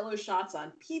putting Jell-O shots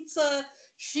on pizza.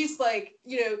 She's like,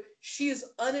 she is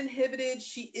uninhibited.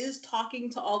 She is talking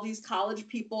to all these college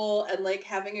people and like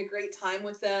having a great time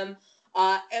with them.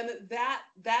 And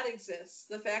that exists.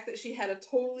 The fact that she had a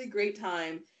totally great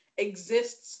time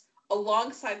exists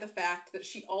alongside the fact that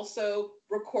she also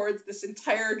records this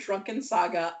entire drunken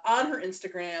saga on her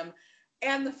Instagram,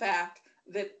 and the fact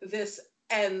that this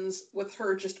ends with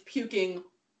her just puking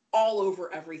all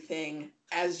over everything,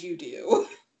 as you do.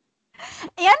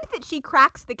 And that she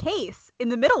cracks the case in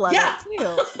the middle of it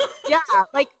too. Yeah,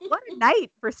 like what a night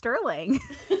for Sterling.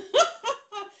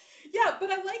 Yeah,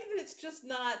 but I like that it's just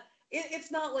not,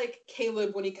 it's not like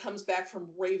Caleb when he comes back from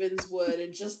Ravenswood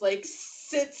and just like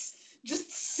sits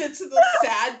in the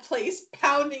sad place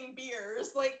pounding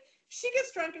beers. Like, she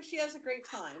gets drunk and she has a great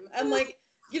time. And like,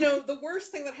 the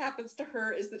worst thing that happens to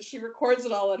her is that she records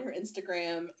it all on her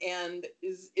Instagram and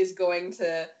is going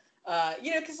to,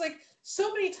 because like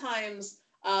so many times,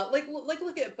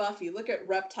 look at Buffy, look at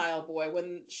Reptile Boy,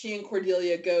 when she and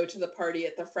Cordelia go to the party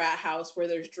at the frat house where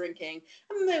there's drinking,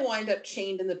 and then they wind up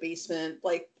chained in the basement,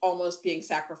 like almost being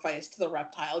sacrificed to the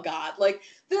reptile god. Like,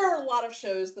 there are a lot of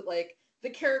shows that like the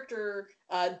character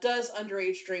does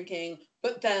underage drinking,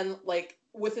 but then like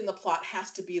within the plot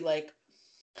has to be like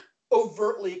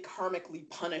overtly karmically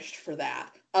punished for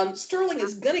that. Sterling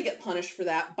is gonna get punished for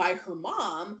that by her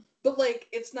mom, but like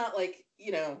it's not like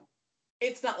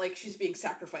she's being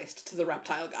sacrificed to the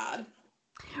reptile god.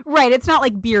 Right. It's not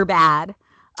like Beer Bad.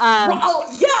 Another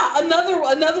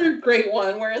great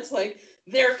one where it's like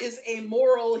there is a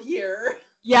moral here.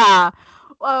 Yeah.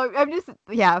 Well, I'm just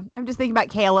thinking about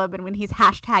Caleb and when he's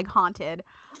 #haunted.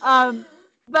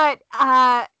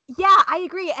 Yeah, I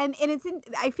agree. And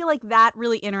I feel like that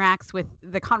really interacts with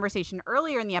the conversation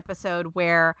earlier in the episode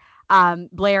where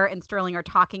Blair and Sterling are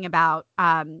talking about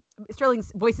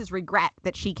Sterling's voices regret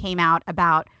that she came out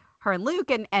about her and Luke,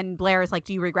 and Blair is like,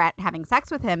 do you regret having sex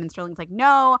with him? And Sterling's like,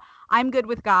 no, I'm good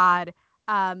with God.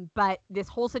 But this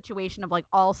whole situation of like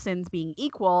all sins being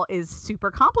equal is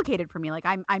super complicated for me. Like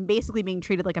I'm basically being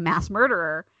treated like a mass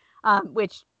murderer,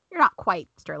 which you're not quite,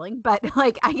 Sterling, but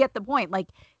like I get the point. Like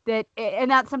that,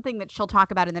 and that's something that she'll talk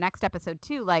about in the next episode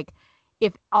too. Like,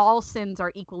 if all sins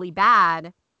are equally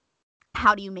bad,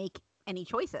 how do you make any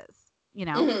choices? And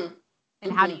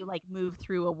how do you like move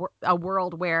through a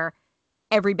world where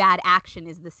every bad action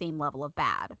is the same level of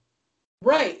bad?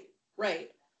 Right.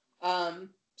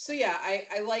 So yeah,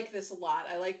 I like this a lot.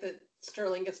 I like that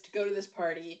Sterling gets to go to this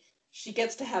party. She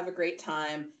gets to have a great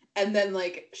time. And then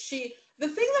like the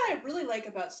thing that I really like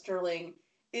about Sterling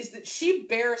is that she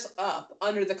bears up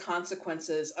under the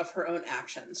consequences of her own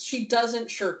actions. She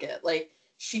doesn't shirk it. Like,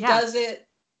 she does it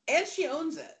and she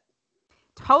owns it.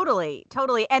 Totally.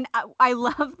 And I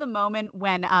love the moment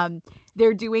when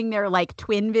they're doing their like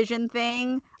twin vision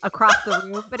thing across the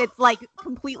room, but it's like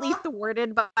completely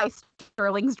thwarted by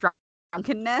Sterling's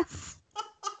drunkenness.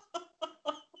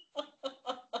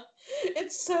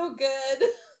 It's so good.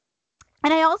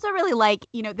 And I also really like,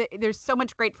 there's so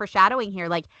much great foreshadowing here.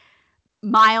 Like,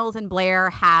 Miles and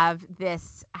Blair have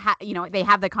this, they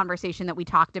have the conversation that we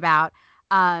talked about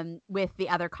with the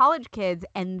other college kids.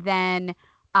 And then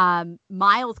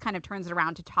Miles kind of turns it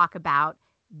around to talk about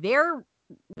their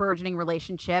burgeoning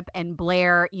relationship and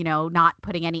Blair, not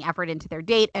putting any effort into their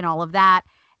date and all of that.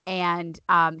 And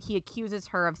he accuses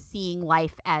her of seeing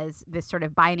life as this sort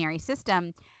of binary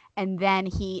system. And then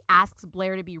he asks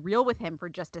Blair to be real with him for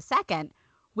just a second,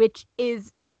 which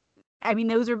is, I mean,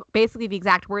 those are basically the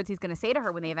exact words he's going to say to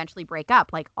her when they eventually break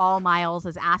up. Like, all Miles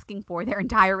is asking for their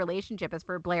entire relationship is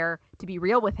for Blair to be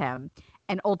real with him.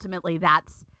 And ultimately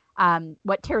that's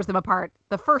what tears them apart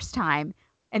the first time.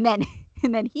 And then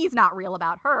he's not real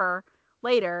about her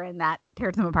later, and that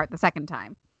tears them apart the second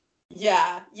time.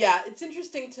 Yeah. It's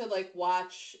interesting to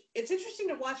watch. It's interesting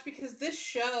to watch because this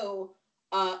show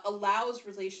allows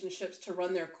relationships to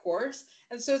run their course.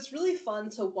 And so it's really fun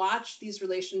to watch these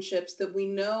relationships that we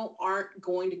know aren't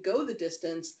going to go the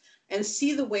distance and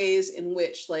see the ways in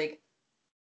which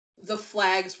the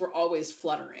flags were always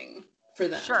fluttering for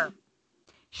them.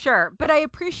 Sure. But I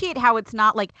appreciate how it's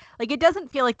not like it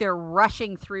doesn't feel like they're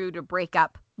rushing through to break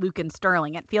up Luke and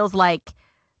Sterling. It feels like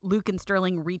Luke and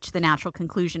Sterling reach the natural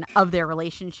conclusion of their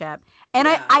relationship. And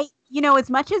yeah. I as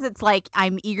much as it's like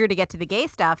I'm eager to get to the gay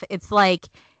stuff, it's like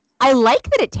I like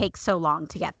that it takes so long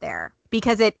to get there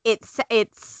because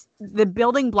it's the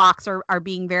building blocks are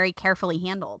being very carefully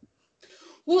handled.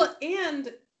 Well,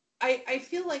 and I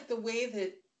feel like the way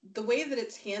that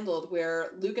it's handled,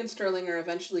 where Luke and Sterling are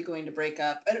eventually going to break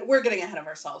up, and we're getting ahead of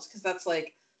ourselves because that's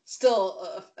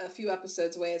still a few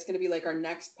episodes away. It's going to be our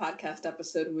next podcast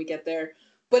episode when we get there.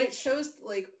 But it shows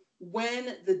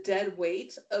when the dead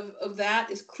weight of that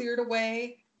is cleared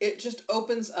away, it just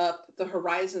opens up the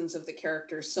horizons of the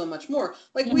characters so much more.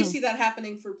 We see that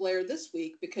happening for Blair this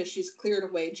week because she's cleared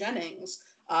away Jennings.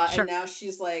 Sure. And now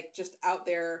she's just out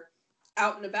there,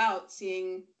 out and about,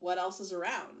 seeing what else is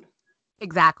around.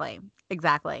 Exactly.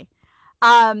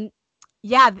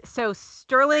 Yeah, so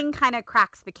Sterling kind of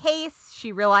cracks the case.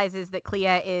 She realizes that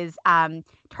Clea is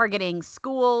targeting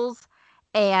schools,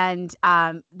 and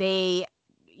they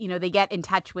get in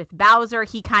touch with Bowser.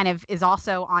 He kind of is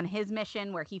also on his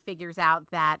mission where he figures out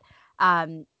that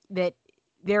that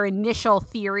their initial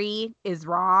theory is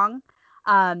wrong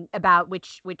about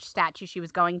which statue she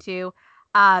was going to.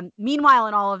 Meanwhile,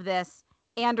 in all of this,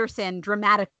 Anderson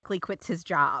dramatically quits his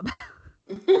job.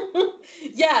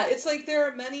 Yeah, it's there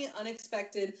are many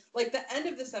unexpected, the end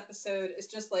of this episode is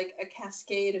just a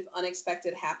cascade of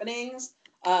unexpected happenings.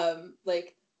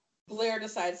 Blair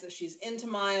decides that she's into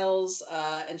Miles,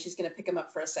 and she's going to pick him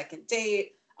up for a second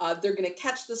date. They're going to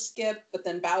catch the skip, but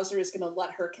then Bowser is going to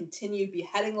let her continue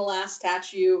beheading the last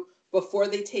statue before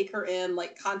they take her in,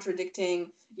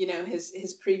 contradicting,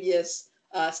 his previous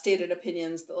stated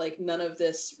opinions that none of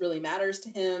this really matters to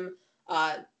him.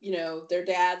 Their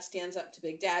dad stands up to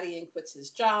Big Daddy and quits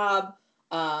his job.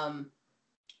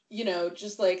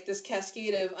 Just this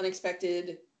cascade of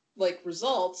unexpected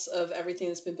results of everything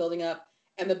that's been building up.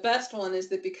 And the best one is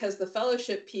that because the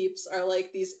Fellowship peeps are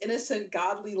these innocent,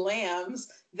 godly lambs,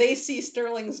 they see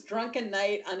Sterling's drunken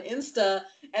night on Insta,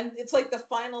 and it's the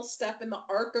final step in the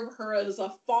arc of her as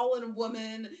a fallen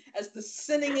woman, as the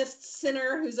sinningest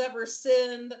sinner who's ever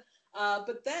sinned.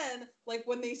 But then,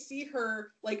 when they see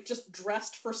her, just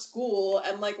dressed for school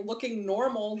and, looking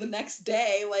normal the next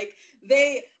day,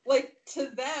 they, to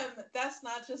them, that's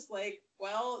not just,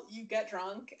 well, you get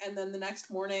drunk, and then the next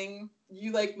morning,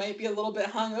 you, might be a little bit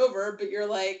hungover, but you're,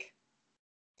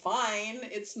 fine,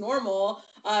 it's normal.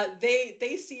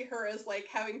 They see her as,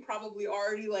 having probably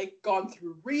already, gone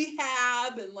through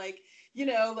rehab, and,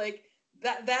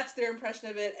 that's their impression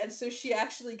of it, and so she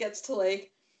actually gets to,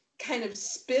 kind of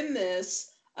spin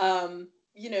this,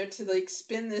 to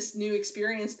spin this new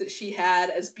experience that she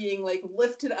had as being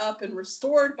lifted up and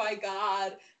restored by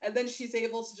God. And then she's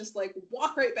able to just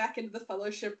walk right back into the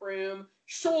Fellowship room,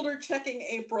 shoulder checking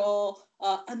April,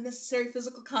 unnecessary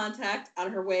physical contact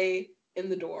on her way in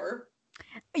the door.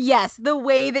 Yes, the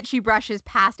way that she brushes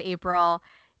past April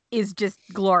is just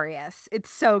glorious. It's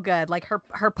so good.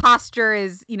 Her posture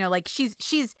is, she's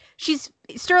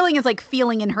Sterling is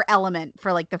feeling in her element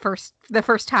for the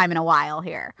first time in a while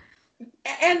here.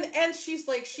 And she's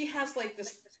she has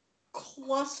this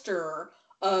cluster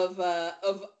of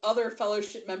other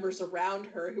Fellowship members around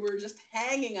her who are just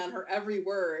hanging on her every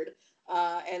word.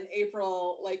 And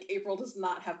April does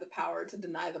not have the power to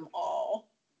deny them all.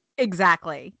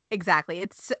 Exactly.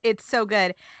 It's so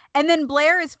good. And then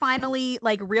Blair is finally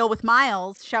like real with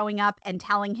Miles, showing up and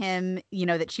telling him,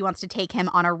 that she wants to take him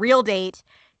on a real date,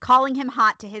 calling him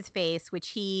hot to his face, which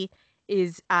he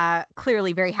is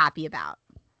clearly very happy about.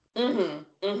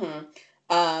 Mm-hmm. Mm-hmm.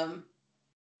 And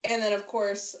then of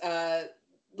course,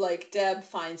 like Deb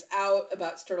finds out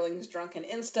about Sterling's drunken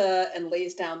Insta and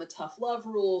lays down the tough love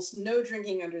rules, no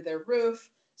drinking under their roof.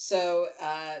 So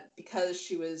because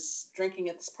she was drinking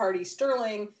at this party,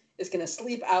 Sterling is going to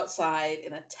sleep outside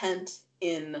in a tent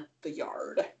in the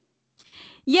yard.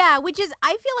 Yeah, which is,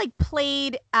 I feel like,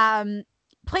 played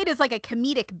as like a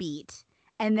comedic beat.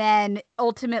 And then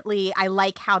ultimately I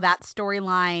like how that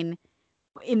storyline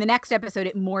in the next episode,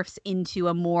 it morphs into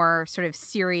a more sort of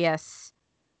serious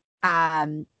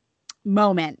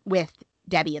moment with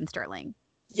Debbie and Sterling.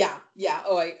 Yeah.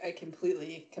 Oh, I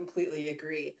completely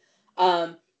agree.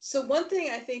 So one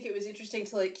thing I think it was interesting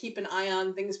to like keep an eye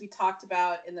on, things we talked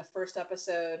about in the first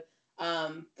episode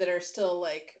that are still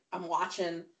like I'm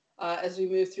watching as we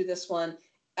move through this one.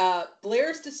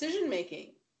 Blair's decision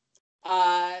making.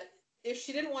 If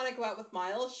she didn't want to go out with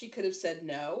Miles, she could have said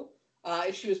no.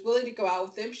 If she was willing to go out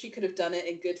with him, she could have done it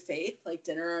in good faith, like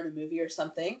dinner and a movie or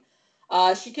something.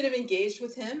 She could have engaged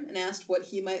with him and asked what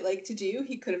he might like to do.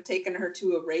 He could have taken her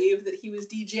to a rave that he was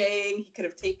DJing. He could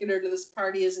have taken her to this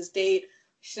party as his date.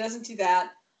 She doesn't do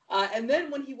that. And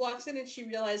then when he walks in and she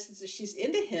realizes that she's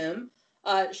into him,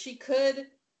 she could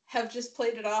have just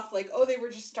played it off like, oh, they were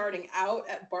just starting out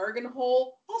at Bargain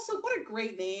Hole. Also, what a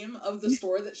great name of the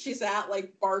store that she's at,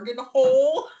 like Bargain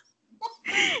Hole.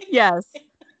 Yes.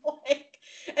 Like,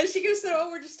 and she could have said, oh,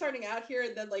 we're just starting out here,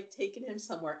 and then like taken him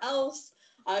somewhere else.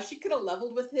 She could have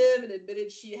leveled with him and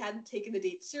admitted she hadn't taken the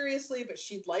date seriously, but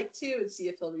she'd like to, and see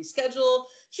if he'll reschedule.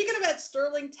 She could have had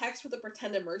Sterling text with a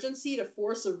pretend emergency to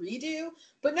force a redo,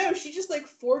 but no, she just like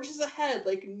forges ahead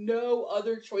like no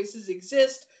other choices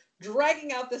exist,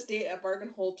 dragging out this date at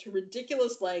Bargain Hole to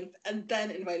ridiculous length, and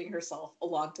then inviting herself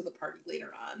along to the party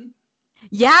later on.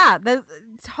 Yeah,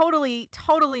 totally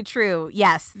true.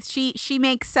 Yes, she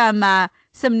makes some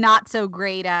not so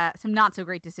great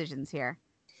decisions here.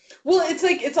 Well, it's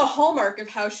like it's a hallmark of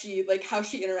how she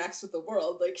interacts with the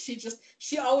world. Like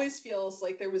she always feels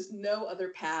like there was no other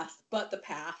path but the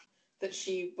path that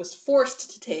she was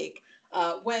forced to take.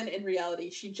 When in reality,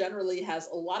 she generally has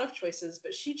a lot of choices,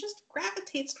 but she just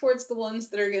gravitates towards the ones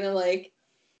that are gonna like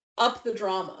up the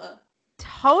drama.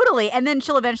 Totally, and then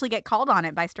she'll eventually get called on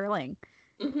it by Sterling.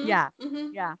 Mm-hmm, Yeah, mm-hmm,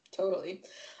 yeah. totally.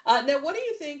 Now, what do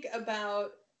you think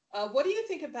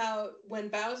about when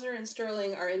Bowser and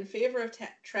Sterling are in favor of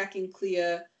tracking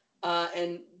Clea,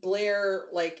 and Blair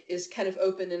like is kind of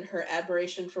open in her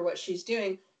admiration for what she's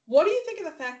doing? What do you think of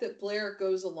the fact that Blair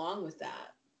goes along with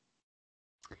that?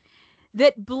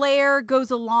 That Blair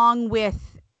goes along with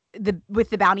the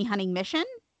bounty hunting mission,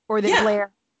 or that Yeah.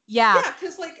 Blair. Yeah. Yeah,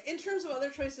 because like in terms of other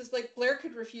choices, like Blair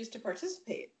could refuse to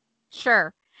participate.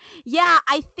 Sure. Yeah,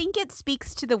 I think it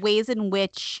speaks to the ways in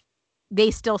which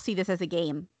they still see this as a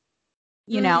game.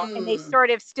 And they sort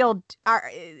of still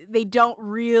are, they don't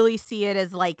really see it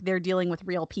as like they're dealing with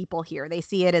real people here. They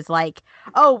see it as like,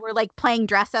 oh, we're like playing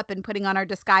dress up and putting on our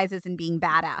disguises and being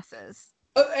badasses.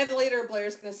 Oh, and later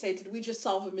Blair's going to say, did we just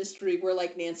solve a mystery? We're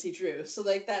like Nancy Drew. So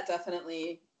like that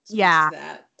definitely speaks to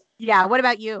that. Yeah. What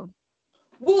about you?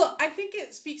 Well, I think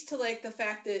it speaks to like the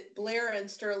fact that Blair and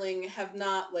Sterling have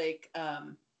not like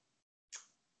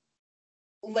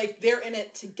they're in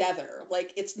it together.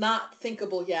 Like it's not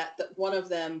thinkable yet that one of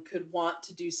them could want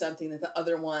to do something that the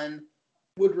other one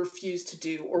would refuse to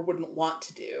do or wouldn't want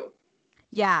to do.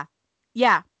 Yeah.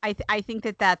 I think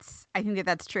that's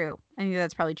true. I think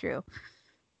that's probably true.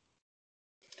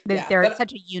 They're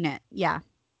such a unit. Yeah.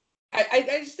 I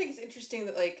just think it's interesting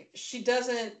that like she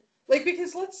doesn't like,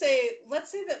 because let's say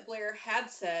that Blair had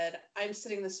said, I'm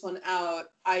sitting this one out.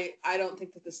 I don't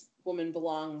think that this woman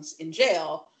belongs in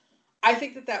jail. I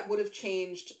think that would have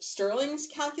changed Sterling's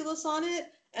calculus on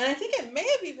it. And I think it may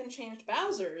have even changed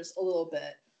Bowser's a little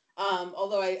bit.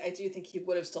 Although I do think he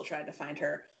would have still tried to find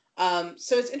her.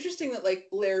 So it's interesting that like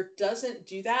Blair doesn't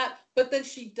do that, but then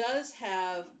she does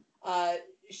have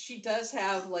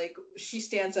like, she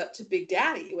stands up to Big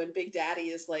Daddy when Big Daddy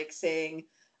is like saying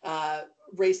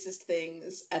racist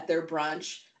things at their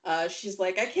brunch. She's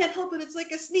like, I can't help it, it's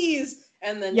like a sneeze.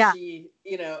 And then she,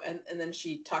 and then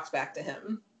she talks back to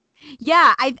him.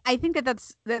 Yeah, I think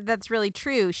that's really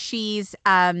true. She's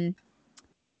it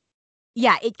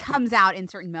comes out in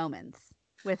certain moments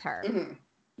with her. Mm-hmm.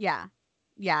 Yeah.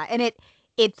 And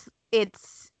it's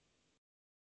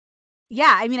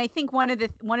yeah, I mean, I think one of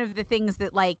the things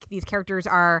that like these characters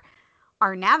are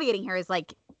navigating here is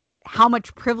like how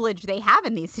much privilege they have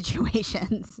in these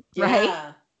situations, right?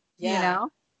 Yeah. You Yeah. know?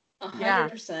 Yeah.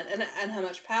 100%. And how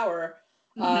much power.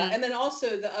 Hmm. And then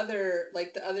also the other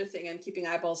thing I'm keeping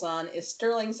eyeballs on is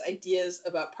Sterling's ideas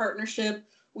about partnership.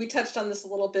 We touched on this a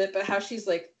little bit, but how she's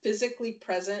like physically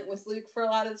present with Luke for a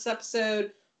lot of this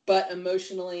episode, but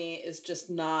emotionally is just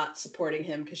not supporting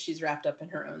him because she's wrapped up in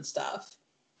her own stuff.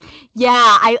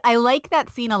 Yeah, I like that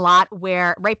scene a lot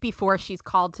where right before she's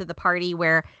called to the party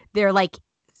where they're like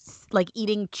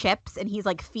eating chips and he's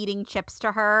like feeding chips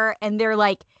to her and they're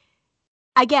like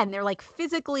again, they're like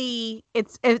physically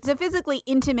it's a physically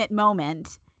intimate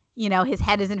moment. You know, his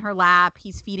head is in her lap,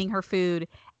 he's feeding her food,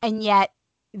 and yet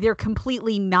they're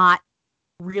completely not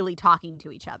really talking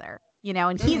to each other. You know,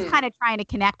 and he's Mm-hmm. kind of trying to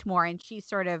connect more and she's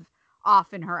sort of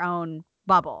off in her own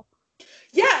bubble.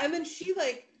 Yeah, and then she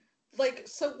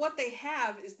so what they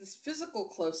have is this physical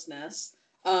closeness.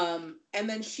 And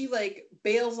then she like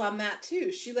bails on that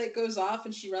too. She like goes off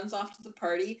and she runs off to the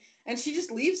party and she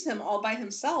just leaves him all by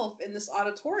himself in this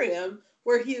auditorium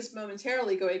where he is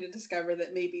momentarily going to discover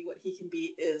that maybe what he can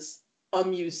be is a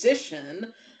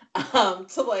musician.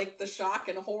 To like the shock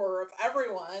and horror of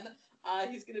everyone.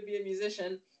 He's gonna be a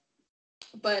musician.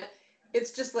 But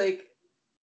it's just like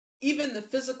even the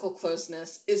physical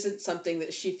closeness isn't something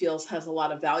that she feels has a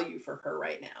lot of value for her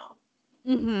right now.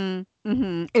 Mhm.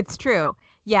 Mhm. It's true.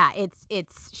 Yeah, it's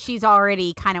she's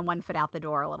already kind of one foot out the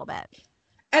door a little bit.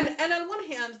 And on one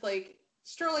hand, like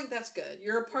Sterling, that's good.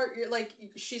 You're like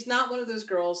she's not one of those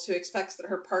girls who expects that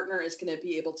her partner is going to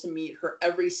be able to meet her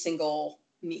every single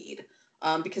need,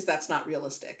 because that's not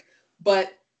realistic.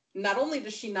 But not only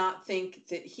does she not think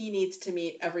that he needs to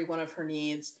meet every one of her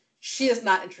needs, she is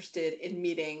not interested in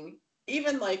meeting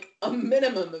even like a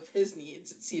minimum of his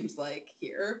needs, it seems like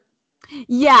here.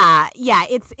 Yeah, yeah,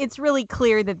 it's really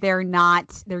clear that they're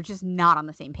just not on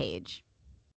the same page.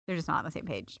 They're just not on the same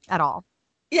page at all.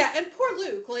 Yeah, and poor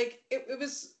Luke, like it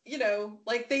was,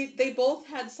 like they both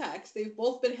had sex. They've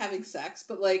both been having sex,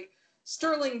 but like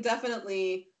Sterling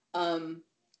definitely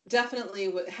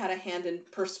had a hand in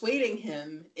persuading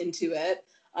him into it.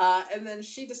 And then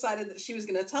she decided that she was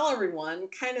going to tell everyone,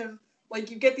 kind of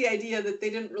like you get the idea that they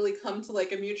didn't really come to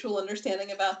like a mutual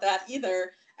understanding about that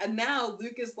either. And now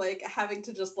Luke is like having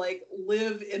to just like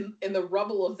live in the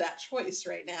rubble of that choice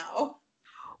right now.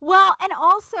 Well, and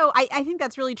also I think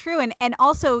that's really true. And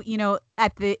also, you know,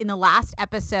 at the in the last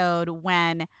episode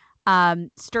when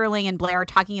Sterling and Blair are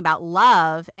talking about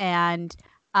love and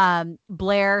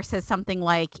Blair says something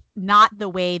like, not the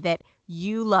way that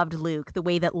you loved Luke, the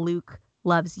way that Luke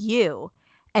loves you.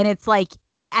 And it's like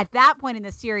at that point in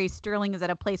the series, Sterling is at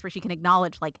a place where she can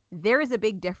acknowledge like there is a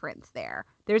big difference there.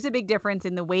 There's a big difference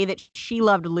in the way that she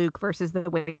loved Luke versus the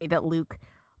way that Luke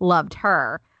loved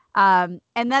her. And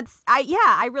that's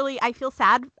I feel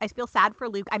sad. I feel sad for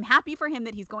Luke. I'm happy for him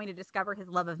that he's going to discover his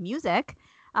love of music.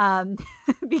 Um,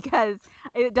 because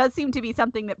it does seem to be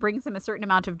something that brings him a certain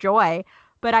amount of joy,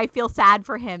 but I feel sad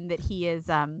for him that he is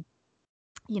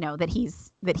that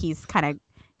he's kind of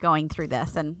going through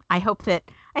this, and I hope that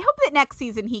next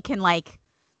season he can like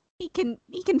he can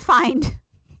find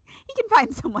he can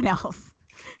find someone else.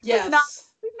 Yes.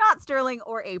 Who's not Sterling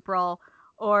or April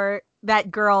or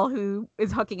that girl who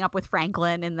is hooking up with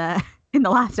Franklin in the in the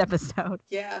last episode.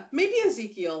 Yeah. Maybe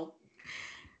Ezekiel.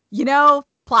 You know,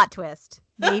 plot twist.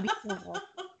 Maybe so.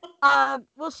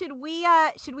 Well, should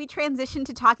we transition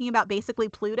to talking about basically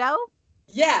Pluto?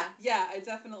 Yeah. I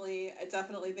definitely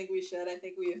think we should. I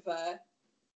think we've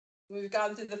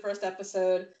gone through the first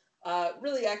episode.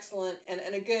 Really excellent and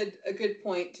a good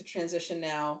point to transition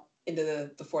now into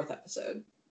the fourth episode.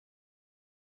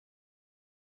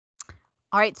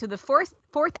 All right, so the fourth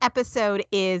episode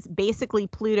is basically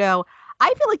Pluto.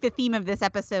 I feel like the theme of this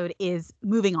episode is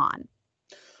moving on.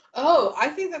 Oh, I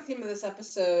think the theme of this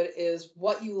episode is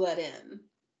what you let in.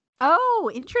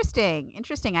 Oh, interesting.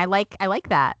 Interesting. I like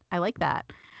that. I like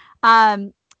that.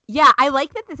 Um yeah, I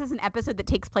like that this is an episode that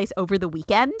takes place over the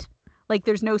weekend. Like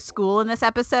there's no school in this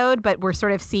episode, but we're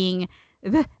sort of seeing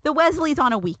the Wesleys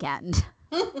on a weekend.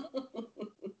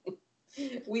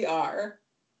 We are.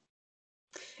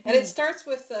 And it starts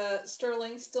with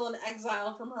Sterling still in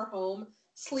exile from her home,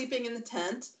 sleeping in the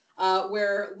tent,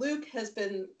 where Luke has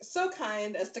been so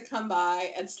kind as to come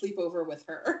by and sleep over with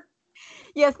her.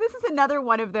 Yes, this is another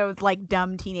one of those like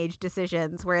dumb teenage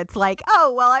decisions where it's like,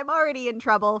 oh, well, I'm already in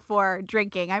trouble for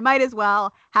drinking. I might as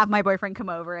well have my boyfriend come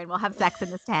over and we'll have sex in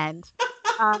this tent.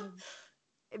 Um,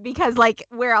 because like,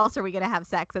 where else are we going to have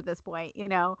sex at this point, you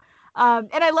know? And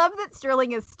I love that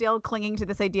Sterling is still clinging to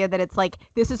this idea that it's like,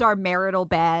 this is our marital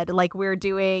bed. Like we're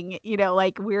doing,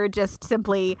 like we're just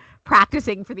simply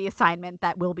practicing for the assignment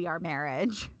that will be our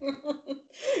marriage.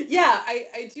 Yeah,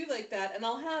 I do like that. And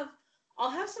I'll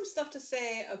have some stuff to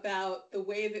say about the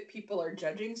way that people are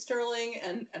judging Sterling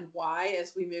and why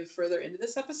as we move further into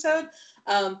this episode.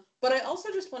 But I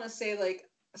also just want to say like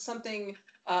something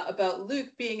about Luke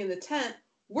being in the tent.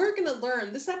 We're going to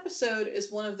learn this episode is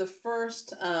one of the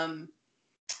first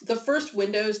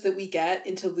windows that we get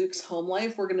into Luke's home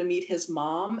life. We're going to meet his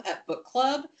mom at book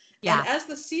club. Yeah. And as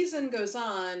the season goes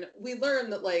on, we learn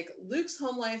that like Luke's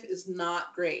home life is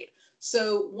not great.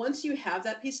 So once you have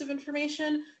that piece of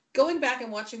information, going back and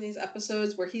watching these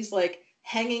episodes where he's like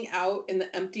hanging out in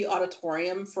the empty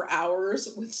auditorium for hours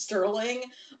with Sterling,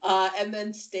 and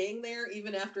then staying there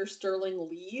even after Sterling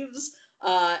leaves,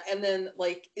 and then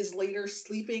like is later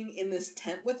sleeping in this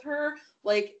tent with her.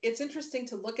 Like it's interesting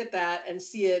to look at that and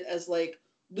see it as like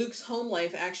Luke's home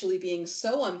life actually being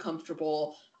so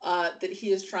uncomfortable that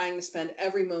he is trying to spend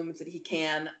every moment that he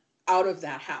can out of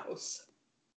that house.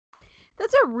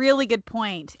 That's a really good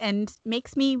point and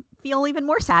makes me feel even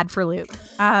more sad for Luke.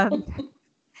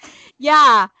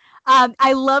 Yeah.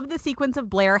 I love the sequence of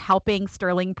Blair helping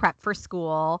Sterling prep for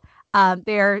school.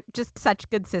 They're just such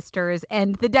good sisters.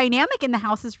 And the dynamic in the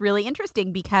house is really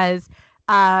interesting because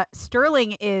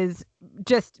Sterling is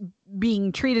just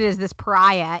being treated as this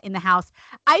pariah in the house.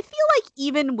 I feel like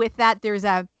even with that, there's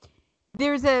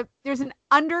an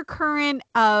undercurrent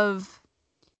of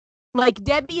like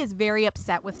Debbie is very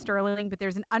upset with Sterling, but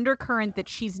there's an undercurrent that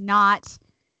she's not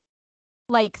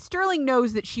like Sterling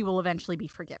knows that she will eventually be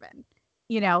forgiven.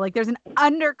 Like there's an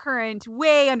undercurrent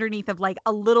way underneath of like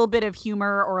a little bit of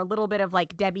humor or a little bit of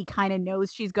like Debbie kind of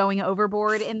knows she's going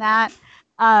overboard in that.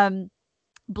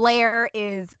 Blair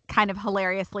is kind of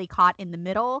hilariously caught in the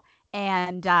middle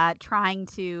and trying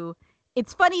to.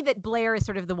 It's funny that Blair is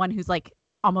sort of the one who's like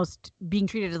almost being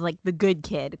treated as like the good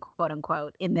kid, quote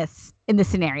unquote, in this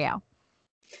scenario.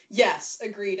 Yes,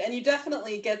 agreed. And you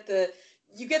definitely get the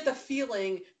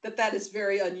feeling that is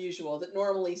very unusual, that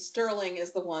normally Sterling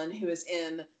is the one who is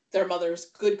in their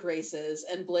mother's good graces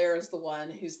and Blair is the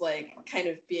one who's like kind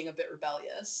of being a bit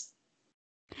rebellious.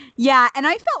 Yeah, and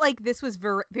I felt like this was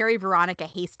very Veronica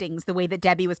Hastings, the way that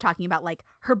Debbie was talking about like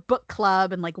her book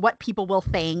club and like what people will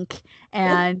think,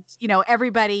 and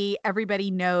everybody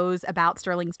knows about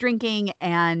Sterling's drinking,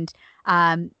 and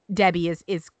Debbie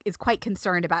is quite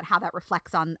concerned about how that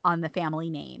reflects on the family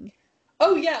name.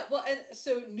 Oh yeah, well, and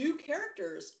so new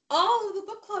characters, all of the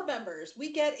book club members,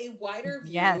 we get a wider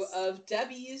view of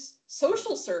Debbie's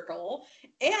social circle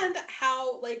and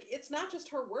how like it's not just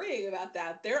her worrying about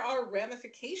that. There are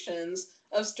ramifications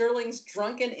of Sterling's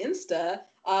drunken Insta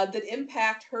that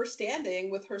impact her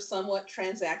standing with her somewhat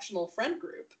transactional friend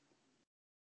group.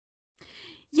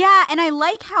 Yeah, and I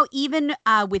like how even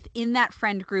within that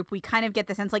friend group, we kind of get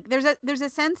the sense like there's a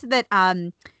sense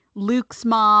that Luke's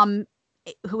mom,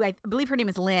 who I believe her name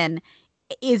is Lynn,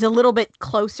 is a little bit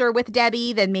closer with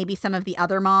Debbie than maybe some of the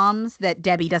other moms that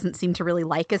Debbie doesn't seem to really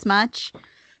like as much.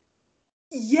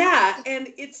 Yeah,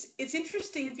 and it's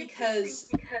interesting because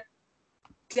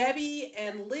Debbie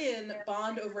and Lynn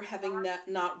bond over having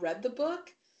not read the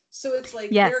book. So it's like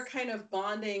they're kind of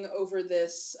bonding over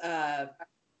this,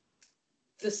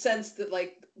 the sense that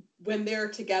like when they're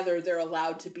together, they're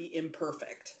allowed to be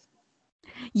imperfect.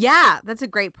 Yeah, that's a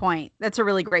great point. That's a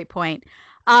really great point.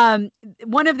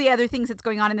 One of the other things that's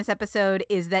going on in this episode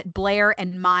is that Blair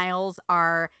and Miles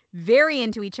are very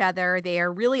into each other. They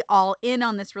are really all in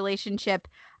on this relationship.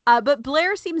 But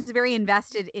Blair seems very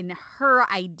invested in her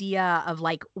idea of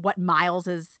like what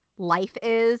Miles's life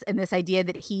is, and this idea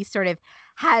that he sort of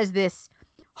has this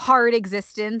hard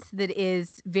existence that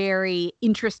is very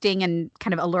interesting and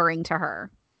kind of alluring to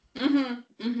her.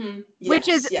 Mm-hmm. Mm-hmm. Yes, which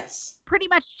is pretty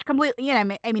much completely, I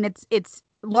mean, it's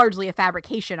largely a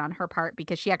fabrication on her part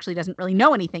because she actually doesn't really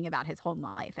know anything about his home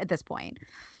life at this point.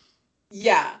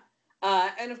 Yeah.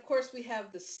 And of course we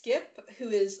have the Skip, who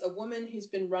is a woman who's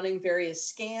been running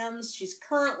various scams. She's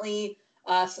currently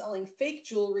selling fake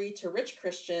jewelry to rich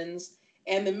Christians.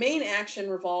 And the main action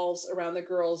revolves around the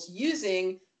girls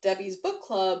using Debbie's book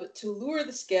club to lure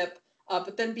the Skip,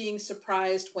 but then being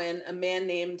surprised when a man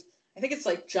named, I think it's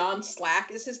like John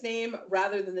Slack is his name,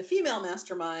 rather than the female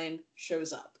mastermind,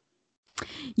 shows up.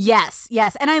 Yes.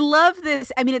 And I love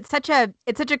this. I mean, it's such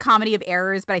a comedy of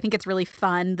errors, but I think it's really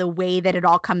fun the way that it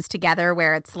all comes together,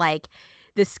 where it's like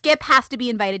the Skip has to be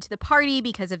invited to the party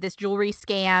because of this jewelry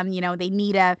scam.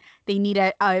 They need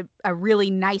a really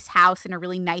nice house in a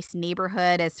really nice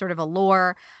neighborhood as sort of a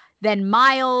lure. Then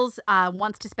Miles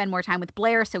wants to spend more time with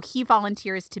Blair, so he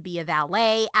volunteers to be a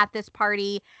valet at this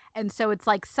party. And so it's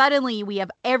like suddenly we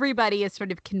have everybody is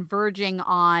sort of converging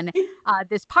on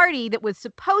this party that was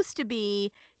supposed to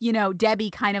be, you know,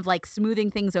 Debbie kind of like smoothing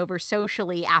things over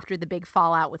socially after the big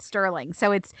fallout with Sterling.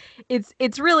 So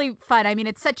it's really fun. I mean,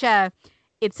 it's such a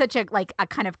like a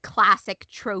kind of classic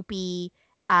tropey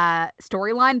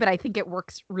storyline, but I think it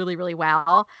works really, really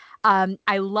well.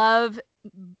 I love,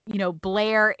 you know,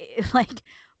 Blair, like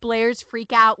Blair's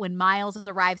freak out when Miles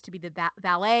arrives to be the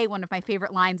valet. One of my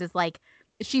favorite lines is like,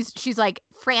 she's like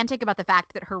frantic about the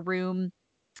fact that her room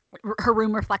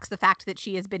reflects the fact that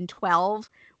she has been 12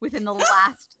 within the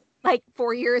last like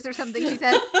 4 years or something, she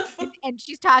said. And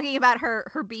she's talking about her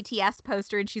BTS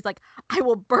poster, and she's like, I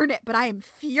will burn it, but I am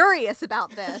furious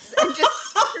about this. And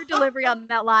just her delivery on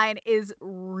that line is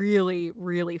really,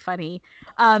 really funny.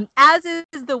 As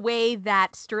is the way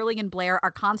that Sterling and Blair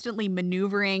are constantly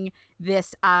maneuvering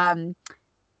this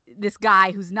this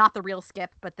guy who's not the real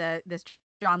Skip, but this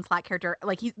John Slack character.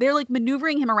 Like they're like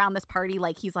maneuvering him around this party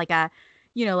like he's like a,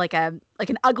 you know, like an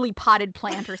ugly potted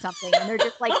plant or something. And they're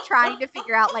just like trying to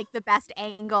figure out like the best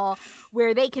angle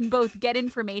where they can both get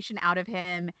information out of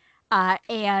him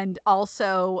and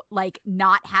also like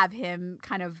not have him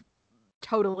kind of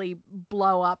totally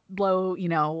blow, you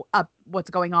know, up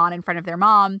what's going on in front of their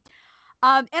mom.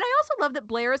 And I also love that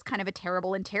Blair is kind of a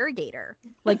terrible interrogator.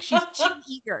 Like she's too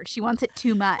eager. She wants it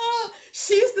too much.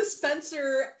 She's the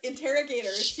Spencer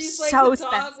interrogator. She's like so the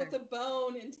dog Spencer. with the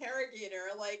bone interrogator.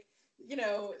 Like, you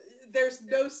know, there's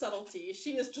no subtlety.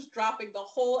 She is just dropping the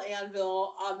whole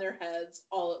anvil on their heads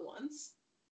all at once.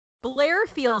 Blair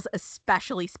feels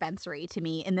especially Spencery to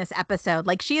me in this episode.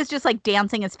 Like she is just like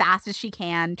dancing as fast as she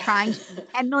can, trying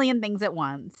 10 million things at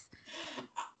once.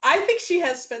 I think she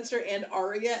has Spencer and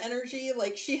Arya energy.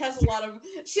 Like she has a lot of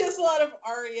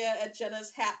Arya at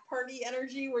Jenna's hat party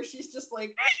energy, where she's just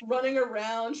like running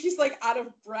around. She's like out of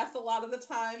breath a lot of the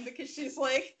time because she's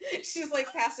like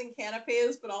passing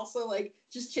canapes, but also like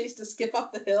just chased to skip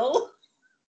up the hill.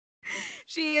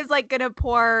 She is like gonna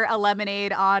pour a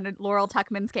lemonade on Laurel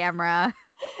Tuckman's camera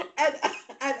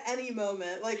at any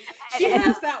moment. Like she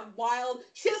has that wild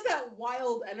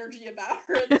energy about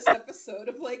her in this episode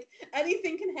of like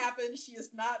anything can happen. She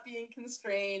is not being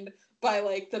constrained by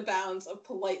like the bounds of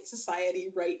polite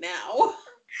society right now.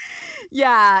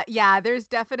 Yeah. There's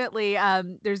definitely a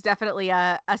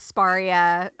Asparia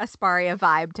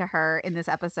vibe to her in this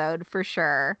episode for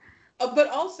sure. But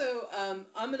also,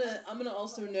 I'm gonna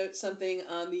also note something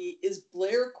on the Is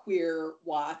Blair Queer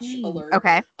watch alert.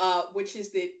 Okay. Which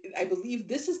is I believe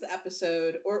this is the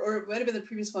episode, or it might have been the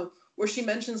previous one, where she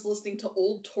mentions listening to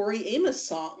old Tori Amos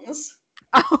songs.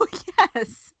 Oh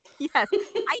yes. I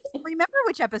don't remember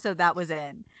which episode that was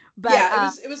in, but yeah,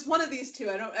 it was one of these two.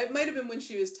 It might have been when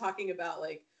she was talking about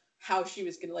like how she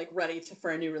was gonna like ready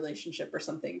for a new relationship or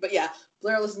something. But yeah,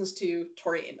 Blair listens to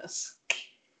Tori Amos.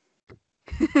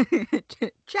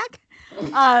 Check.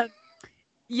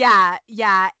 Yeah.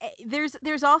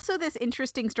 There's also this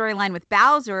interesting storyline with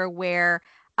Bowser where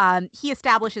he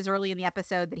establishes early in the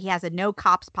episode that he has a no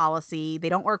cops policy. They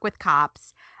don't work with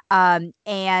cops.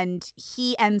 And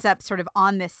he ends up sort of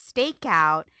on this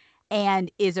stakeout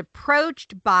and is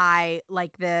approached by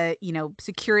like the, you know,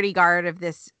 security guard of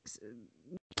this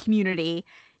community,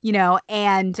 you know,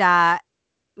 and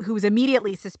who's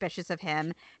immediately suspicious of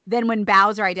him. Then when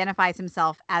Bowser identifies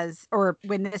himself as, or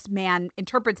when this man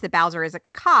interprets that Bowser is a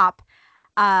cop,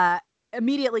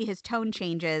 immediately his tone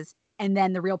changes and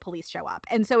then the real police show up.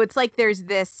 And so it's like there's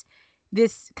this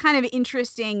kind of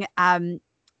interesting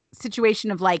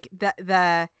situation of like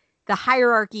the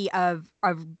hierarchy of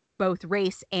both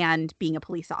race and being a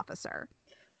police officer.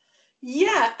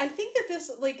 Yeah, I think that this,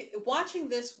 like, watching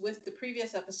this with the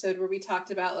previous episode where we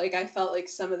talked about, like, I felt like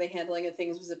some of the handling of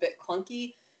things was a bit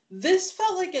clunky. This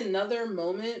felt like another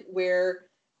moment where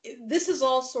this is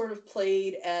all sort of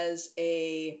played as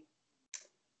a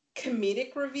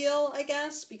comedic reveal, I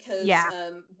guess, because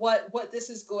what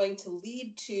this is going to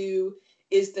lead to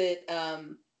is that,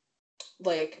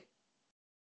 like,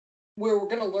 where we're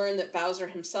going to learn that Bowser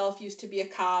himself used to be a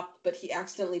cop, but he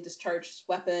accidentally discharged his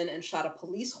weapon and shot a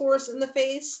police horse in the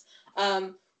face,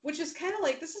 which is kind of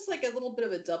like, this is like a little bit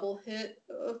of a double hit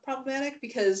of problematic,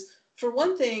 because for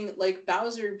one thing, like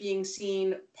Bowser being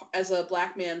seen as a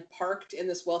black man parked in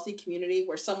this wealthy community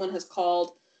where someone has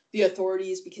called the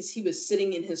authorities because he was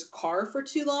sitting in his car for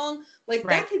too long, like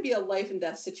that could be a life and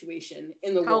death situation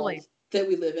in the world that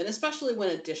we live in, especially when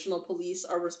additional police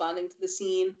are responding to the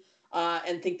scene.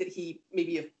 And think that he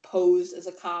maybe posed as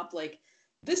a cop. Like,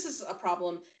 this is a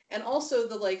problem. And also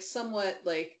the, like, somewhat,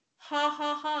 like, ha,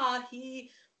 ha, ha,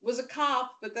 he was a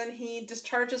cop, but then he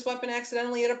discharged his weapon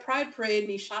accidentally at a pride parade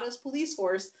and he shot his police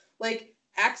force. Like,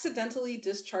 accidentally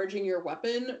discharging your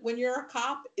weapon when you're a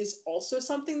cop is also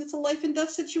something that's a life and death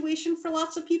situation for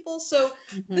lots of people. So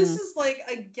this is like,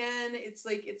 again, it's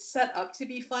like it's set up to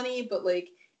be funny, but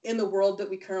like in the world that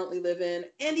we currently live in,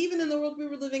 and even in the world we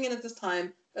were living in at this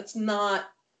time, that's not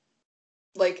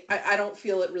like I don't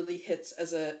feel it really hits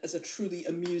as a truly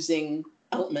amusing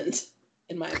element,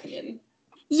 in my opinion.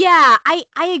 Yeah, I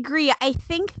agree. I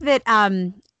think that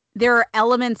there are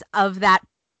elements of that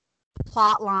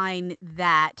plot line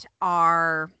that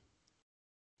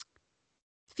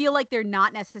feel like they're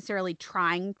not necessarily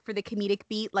trying for the comedic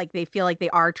beat. Like they feel like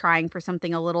they are trying for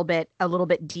something a little bit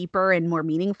deeper and more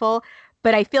meaningful.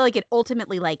 But I feel like it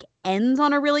ultimately like ends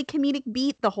on a really comedic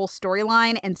beat, the whole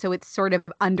storyline, and so it sort of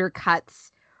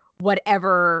undercuts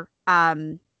whatever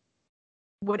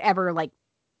like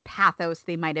pathos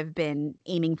they might have been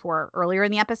aiming for earlier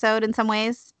in the episode in some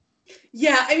ways.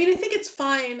 Yeah, I mean, I think it's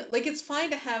fine. Like, it's fine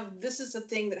to have this is a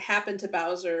thing that happened to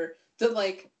Bowser that,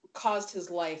 like, caused his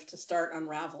life to start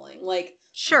unraveling. Like,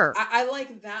 Sure. I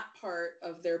like that part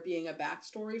of there being a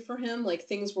backstory for him. Like,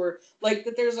 things were, like,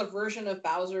 that there's a version of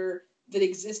Bowser that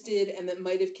existed and that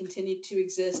might have continued to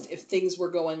exist if things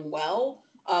were going well.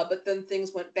 But then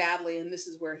things went badly, and this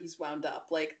is where he's wound up.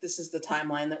 Like, this is the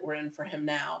timeline that we're in for him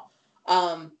now.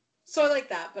 So I like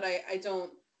that, but I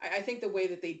don't. I think the way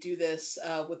that they do this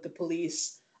with the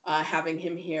police having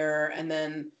him here and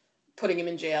then putting him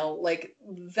in jail, like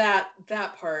that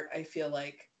part, I feel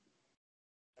like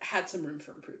had some room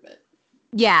for improvement.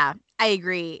 Yeah, I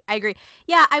agree.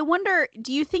 Yeah, I wonder,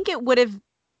 do you think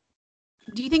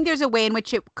there's a way in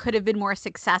which it could have been more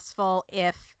successful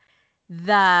if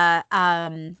the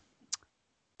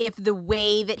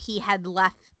way that he had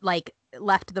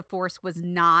left the force was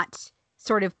not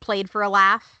sort of played for a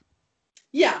laugh?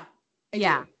 Yeah.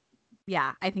 Yeah.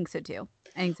 Yeah, I think so too.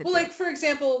 Well, like, for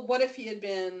example, what if he had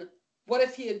been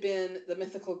the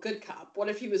mythical good cop? What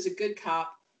if he was a good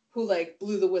cop who like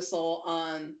blew the whistle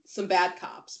on some bad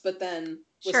cops, but then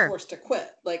was forced to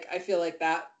quit? Like, I feel like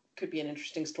that could be an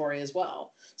interesting story as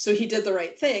well. So he did the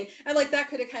right thing, and like that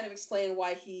could have kind of explained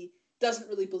why he doesn't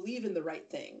really believe in the right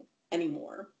thing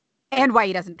anymore, and why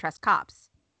he doesn't trust cops.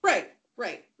 Right.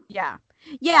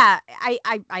 Yeah,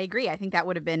 I agree. I think that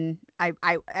would have been I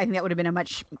think that would have been a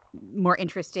much more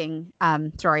interesting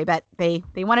story. But they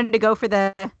wanted to go for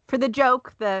the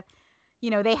joke.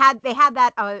 They had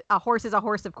that a horse is a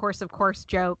horse, of course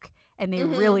joke, and they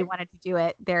really wanted to do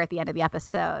it there at the end of the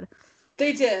episode.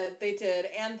 They did,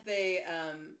 and they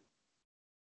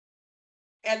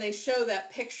show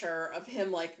that picture of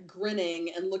him like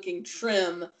grinning and looking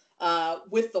trim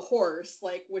with the horse,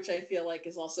 like, which I feel like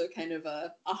is also kind of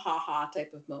a ha-ha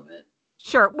type of moment.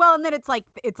 Sure. Well, and then it's like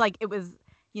it was,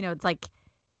 it's like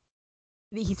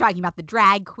he's talking about the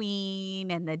drag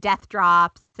queen and the death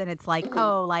drops, and it's like,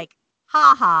 oh, like,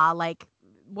 ha-ha, like,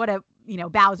 what a,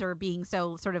 Bowser being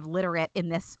so sort of literate in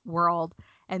this world.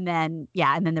 And then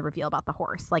the reveal about the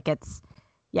horse. Like, it's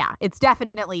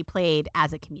definitely played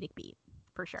as a comedic beat,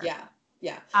 for sure. Yeah.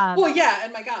 Well, yeah,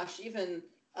 and my gosh, even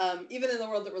in the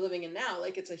world that we're living in now,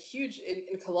 like, it's a huge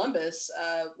in Columbus,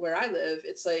 where I live,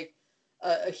 it's like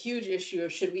a huge issue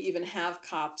of should we even have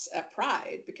cops at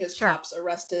Pride, because cops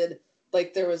arrested,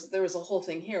 like, there was a whole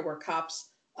thing here where cops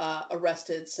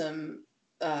arrested some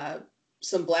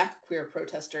Black queer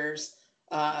protesters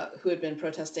who had been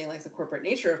protesting like the corporate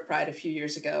nature of Pride a few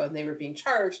years ago, and they were being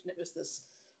charged, and it was this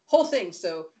whole thing.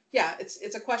 So yeah,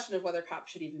 it's a question of whether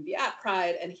cops should even be at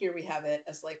Pride, and here we have it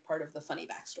as like part of the funny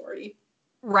backstory.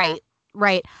 Right.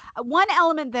 One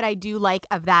element that I do like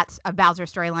of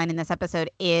Bowser's storyline in this episode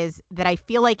is that I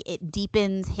feel like it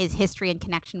deepens his history and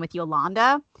connection with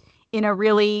Yolanda in a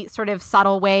really sort of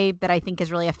subtle way that I think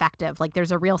is really effective. Like,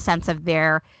 there's a real sense of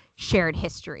their shared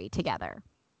history together.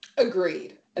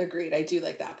 Agreed. I do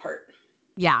like that part.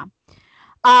 Yeah.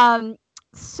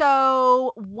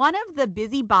 So one of the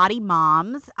busybody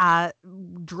moms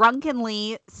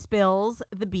drunkenly spills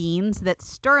the beans that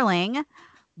Sterling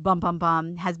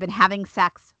has been having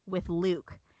sex with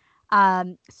Luke.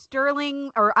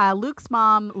 Luke's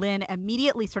mom, Lynn,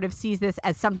 immediately sort of sees this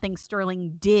as something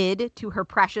Sterling did to her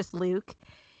precious Luke.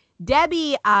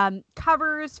 Debbie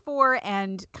covers for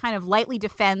and kind of lightly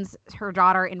defends her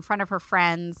daughter in front of her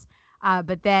friends,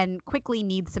 but then quickly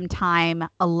needs some time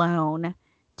alone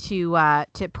to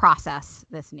process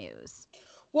this news.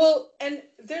 Well, and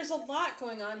there's a lot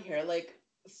going on here. Like,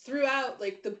 throughout,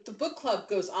 like, the book club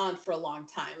goes on for a long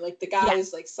time. Like, the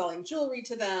guys like selling jewelry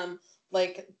to them.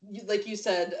 Like you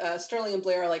said, Sterling and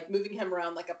Blair are like moving him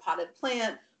around like a potted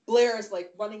plant. Blair is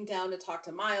like running down to talk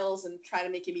to Miles and try to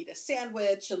make him eat a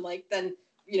sandwich, and like then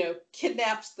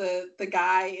kidnaps the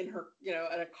guy in her in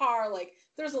a car. Like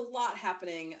there's a lot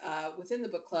happening within the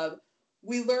book club.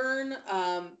 We learn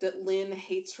that Lynn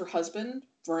hates her husband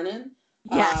Vernon.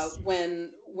 Yes.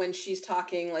 When she's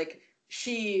talking, like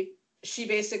she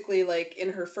basically, like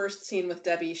in her first scene with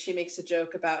Debbie, she makes a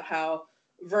joke about how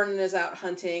Vernon is out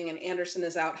hunting and Anderson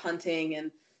is out hunting, and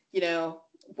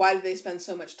why do they spend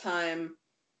so much time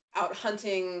out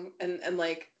hunting, and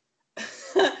like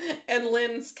and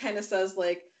Lynn kind of says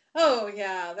like, oh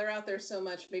yeah, they're out there so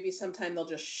much, maybe sometime they'll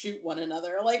just shoot one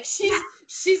another. Like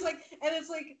she's like, and it's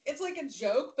like a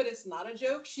joke, but it's not a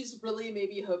joke. She's really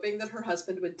maybe hoping that her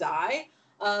husband would die.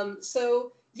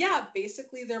 So yeah,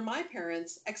 basically they're my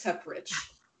parents except rich.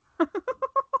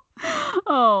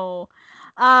 Oh,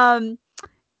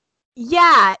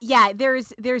 yeah,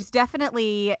 there's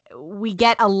definitely, we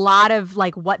get a lot of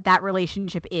like what that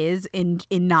relationship is in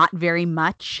not very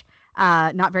much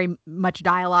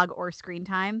dialogue or screen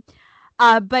time.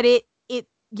 But it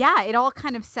all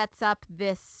kind of sets up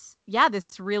this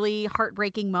really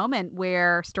heartbreaking moment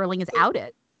where Sterling is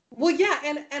outed. Well, yeah,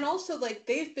 and also like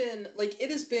they've been like, it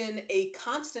has been a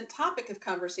constant topic of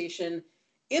conversation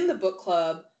in the book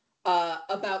club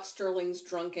about Sterling's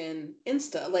drunken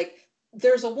Insta. Like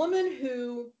there's a woman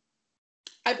who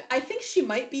I think she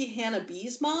might be Hannah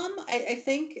B's mom. I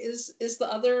think is the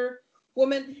other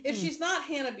woman. If she's not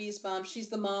Hannah B's mom, she's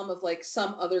the mom of like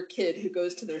some other kid who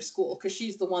goes to their school, because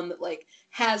she's the one that like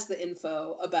has the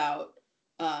info about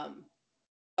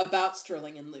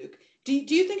Sterling and Luke. Do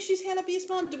you think she's Hannah B's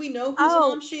mom? Do we know whose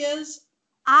mom she is?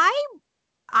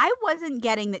 I wasn't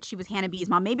getting that she was Hannah B's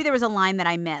mom. Maybe there was a line that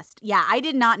I missed. Yeah, I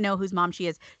did not know whose mom she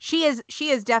is. She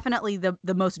is definitely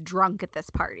the most drunk at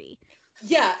this party.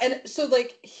 Yeah, and so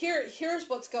like here's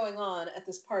what's going on at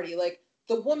this party. Like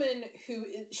the woman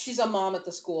she's a mom at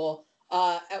the school.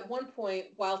 At one point,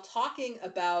 while talking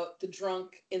about the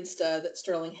drunk Insta that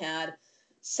Sterling had,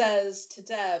 says to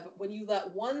Deb, when you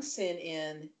let one sin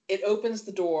in, it opens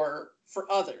the door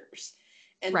for others.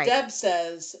 And right. Deb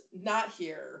says, not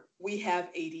here, we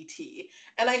have ADT.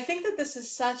 And I think that this is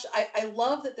such, I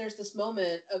love that there's this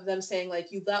moment of them saying,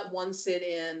 like, you let one sin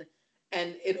in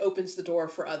and it opens the door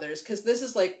for others. Because this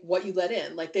is like what you let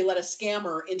in. Like they let a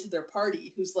scammer into their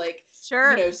party who's like,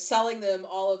 sure, selling them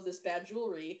all of this bad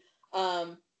jewelry.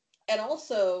 And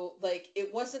also, like,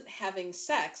 it wasn't having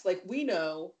sex. Like, we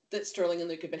know that Sterling and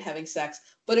Luke have been having sex,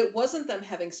 but it wasn't them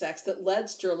having sex that led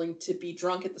Sterling to be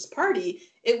drunk at this party.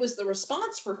 It was the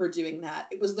response for her doing that.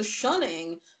 It was the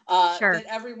shunning that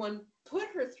everyone put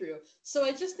her through. So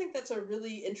I just think that's a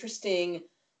really interesting,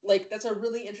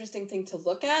 thing to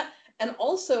look at. And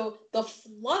also the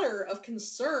flutter of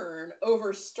concern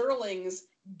over Sterling's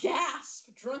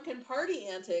gasp drunken party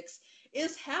antics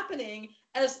is happening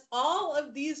as all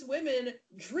of these women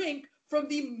drink from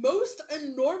the most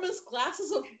enormous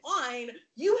glasses of wine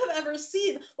you have ever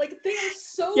seen. Like, they are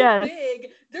so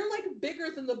big. They're like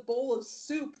bigger than the bowl of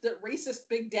soup that racist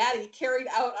Big Daddy carried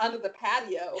out onto the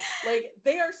patio. Like,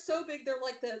 they are so big. They're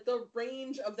like the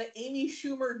range of the Amy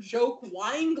Schumer joke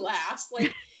wine glass.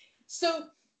 Like, so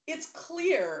it's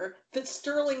clear that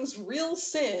Sterling's real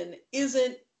sin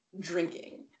isn't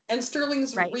drinking. And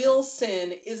Sterling's real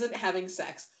sin isn't having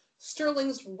sex.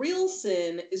 Sterling's real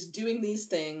sin is doing these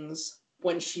things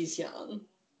when she's young.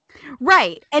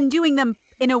 Right. And doing them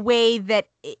in a way that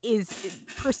is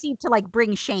perceived to like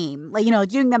bring shame, like,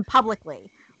 doing them publicly,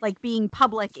 like being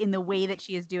public in the way that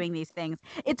she is doing these things.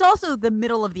 It's also the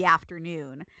middle of the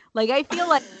afternoon. Like, I feel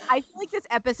like this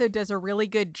episode does a really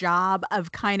good job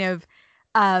of kind of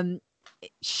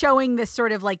showing this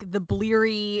sort of like the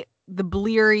bleary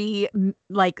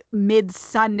like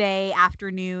mid-Sunday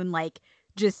afternoon, like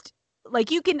just like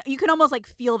you can almost like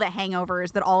feel the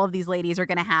hangovers that all of these ladies are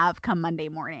going to have come Monday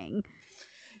morning.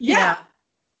 Yeah.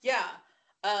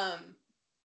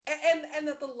 And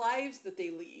that the lives that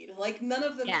they lead, like none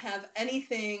of them have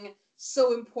anything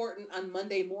so important on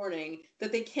Monday morning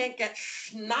that they can't get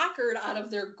schnockered out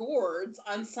of their gourds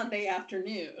on Sunday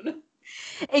afternoon.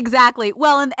 Exactly.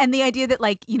 Well, and the idea that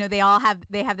like, they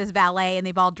have this valet and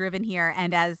they've all driven here,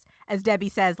 and as Debbie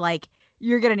says, like,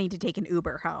 you're gonna need to take an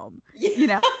Uber home.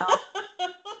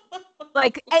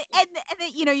 Like, and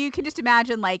you can just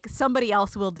imagine like somebody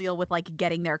else will deal with like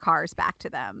getting their cars back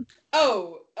to them.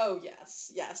 Oh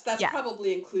yes. That's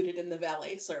probably included in the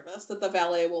valet service, that the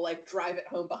valet will like drive it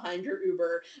home behind your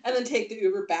Uber and then take the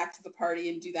Uber back to the party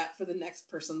and do that for the next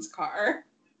person's car.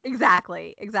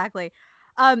 Exactly.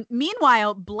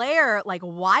 Meanwhile, Blair like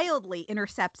wildly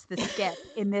intercepts the skip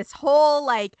in this whole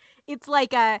like, it's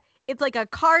like it's like a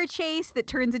car chase that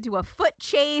turns into a foot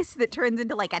chase that turns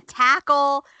into like a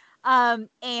tackle.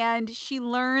 And she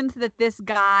learns that this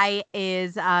guy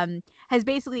has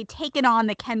basically taken on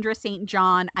the Kendra St.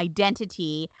 John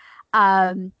identity.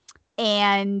 And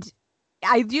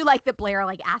I do like that Blair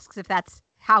like asks if that's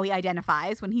how he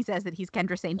identifies when he says that he's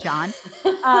Kendra St. John.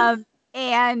 Um,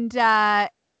 and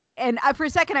for a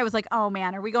second I was like, oh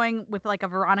man, are we going with like a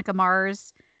Veronica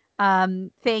Mars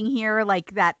thing here,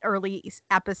 like that early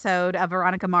episode of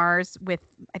Veronica Mars with,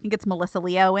 I think it's Melissa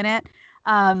Leo in it.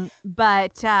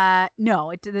 But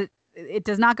no, it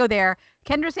does not go there.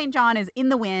 Kendra St. John is in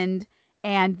the wind,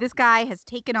 and this guy has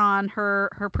taken on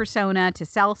her persona to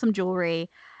sell some jewelry.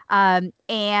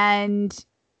 And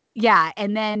yeah,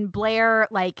 and then Blair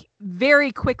like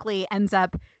very quickly ends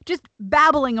up just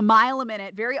babbling a mile a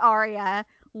minute, very Arya,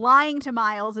 lying to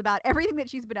Miles about everything that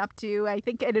she's been up to. I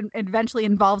think it eventually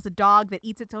involves a dog that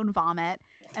eats its own vomit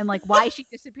and like why she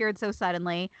disappeared so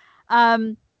suddenly.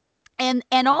 And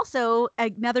also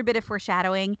another bit of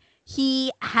foreshadowing,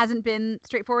 he hasn't been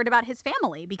straightforward about his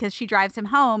family because she drives him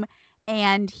home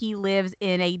and he lives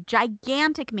in a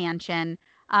gigantic mansion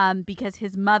because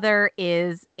his mother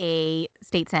is a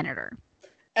state senator.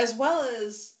 As well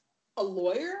as a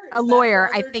lawyer? A lawyer,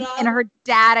 I think, job? And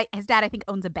his dad, I think,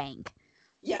 owns a bank.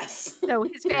 Yes. So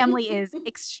his family is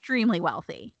extremely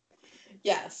wealthy.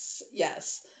 Yes.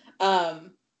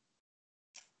 And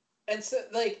so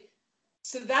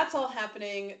that's all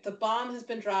happening. The bomb has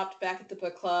been dropped back at the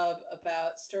book club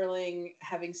about Sterling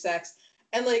having sex.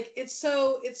 And like, it's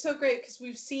so great because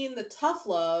we've seen the tough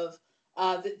love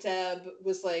that Deb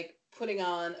was like putting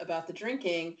on about the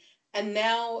drinking. And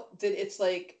now that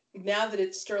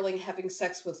it's Sterling having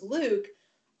sex with Luke,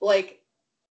 like,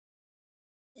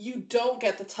 you don't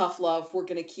get the tough love. We're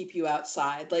going to keep you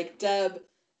outside. Like Deb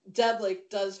like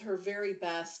does her very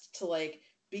best to like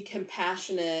be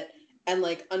compassionate and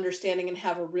like understanding and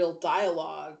have a real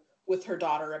dialogue with her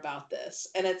daughter about this.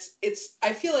 And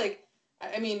I feel like,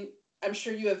 I mean, I'm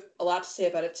sure you have a lot to say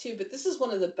about it too, but this is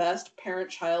one of the best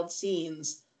parent-child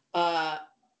scenes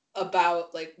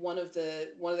about like one of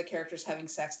the characters having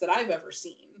sex that I've ever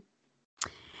seen.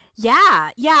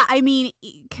 Yeah. I mean,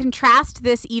 contrast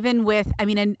this even with, I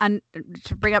mean, and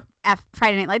to bring up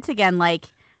Friday Night Lights again, like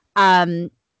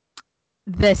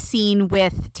the scene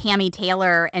with Tammy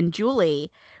Taylor and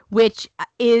Julie, which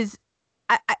is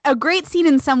a great scene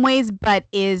in some ways, but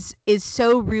is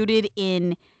so rooted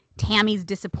in Tammy's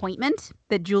disappointment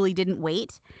that Julie didn't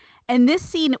wait. And this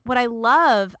scene,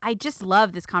 I just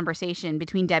love this conversation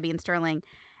between Debbie and Sterling.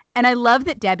 And I love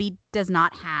that Debbie does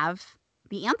not have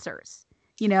the answers.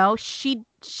 You know, she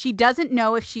doesn't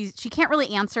know if she can't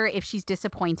really answer if she's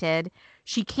disappointed.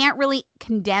 She can't really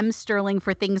condemn Sterling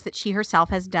for things that she herself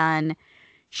has done.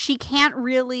 She can't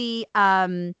really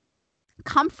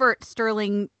comfort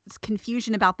Sterling's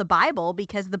confusion about the Bible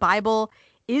because the Bible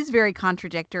is very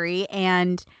contradictory,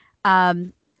 and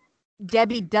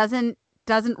Debbie doesn't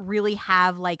really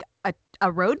have like a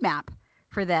roadmap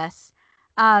for this.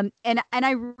 And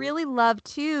I really love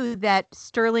too that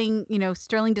Sterling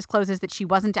discloses that she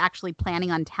wasn't actually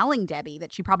planning on telling Debbie,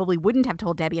 that she probably wouldn't have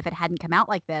told Debbie if it hadn't come out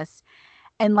like this.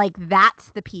 And like, that's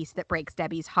the piece that breaks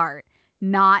Debbie's heart,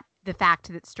 not the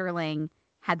fact that Sterling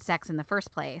had sex in the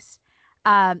first place.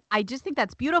 I just think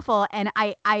that's beautiful. And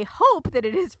I hope that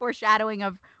it is foreshadowing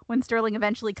of when Sterling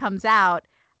eventually comes out,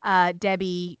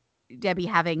 Debbie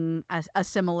having a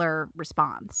similar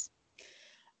response.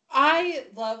 I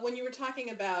love when you were talking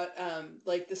about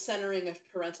like the centering of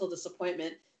parental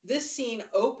disappointment. This scene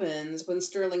opens when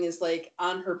Sterling is like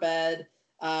on her bed,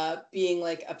 being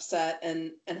like upset,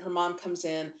 and her mom comes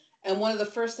in, and one of the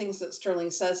first things that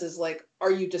Sterling says is like,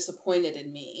 "Are you disappointed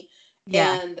in me?"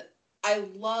 Yeah. And I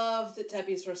love that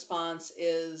Debbie's response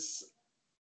is,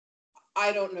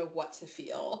 "I don't know what to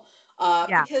feel,"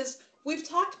 because we've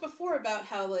talked before about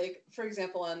how, like, for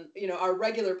example, on, our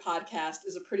regular podcast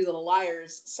is a Pretty Little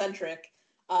Liars centric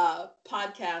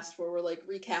podcast where we're like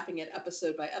recapping it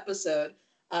episode by episode.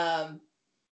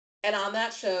 And on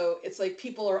that show, it's like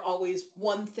people are always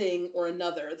one thing or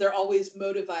another. They're always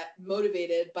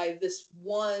motivated by this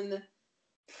one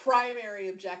primary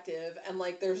objective, and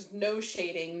like there's no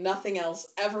shading, nothing else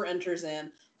ever enters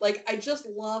in. Like, I just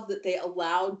love that they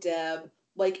allowed Deb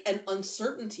like an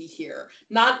uncertainty here,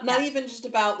 not even just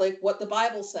about like what the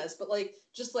Bible says, but like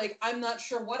just like, I'm not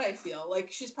sure what I feel.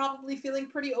 Like, she's probably feeling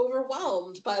pretty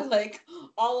overwhelmed by like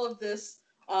all of this.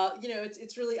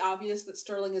 It's really obvious that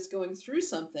Sterling is going through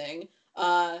something,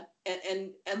 and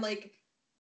like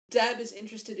Deb is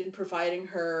interested in providing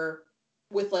her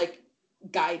with like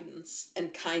guidance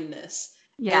and kindness.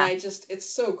 Yeah. And it's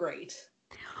so great.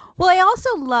 Well, I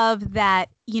also love that,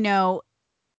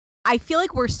 I feel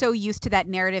like we're so used to that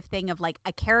narrative thing of like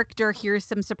a character hears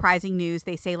some surprising news.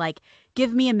 They say like,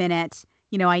 give me a minute,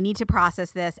 I need to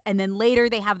process this. And then later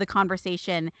they have the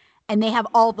conversation and they have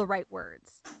all the right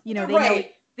words.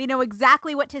 Right. They know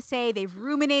exactly what to say. They've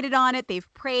ruminated on it.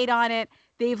 They've prayed on it.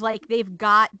 They've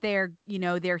got their,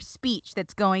 their speech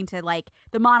that's going to like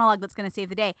the monologue that's going to save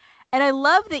the day. And I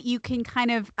love that you can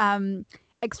kind of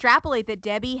extrapolate that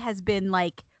Debbie has been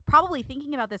like probably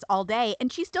thinking about this all day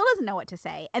and she still doesn't know what to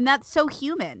say. And that's so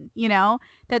human,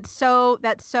 that's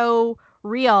so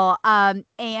real.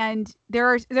 And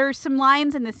there are some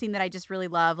lines in this scene that I just really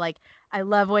love. Like I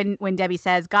love when Debbie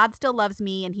says, God still loves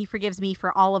me and he forgives me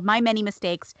for all of my many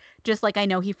mistakes, just like I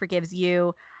know he forgives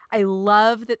you. I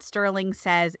love that Sterling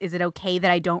says, is it okay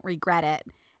that I don't regret it?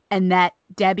 And that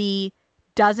Debbie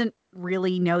doesn't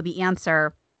really know the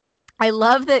answer. I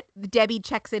love that Debbie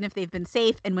checks in if they've been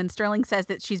safe. And when Sterling says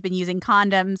that they've been using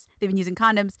condoms,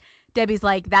 Debbie's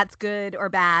like, that's good or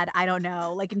bad. I don't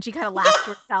know. Like, and she kind of laughs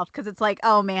to herself because it's like,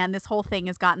 oh man, this whole thing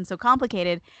has gotten so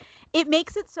complicated. It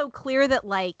makes it so clear that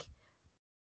like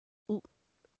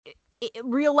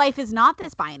real life is not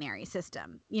this binary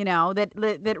system,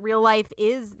 that real life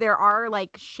is, there are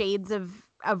like shades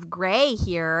of gray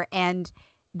here. And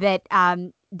that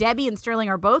Debbie and Sterling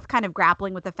are both kind of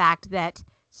grappling with the fact that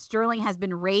Sterling has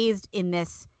been raised in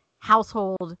this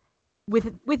household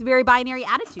with very binary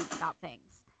attitudes about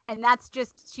things. And that's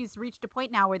just, she's reached a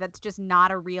point now where that's just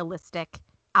not a realistic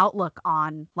outlook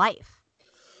on life.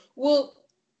 Well,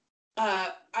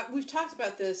 we've talked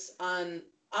about this on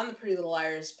the Pretty Little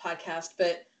Liars podcast,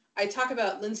 but I talk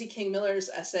about Lindsay King Miller's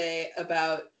essay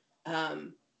about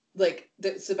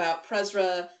that's about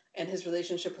Prezra and his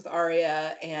relationship with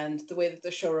Arya and the way that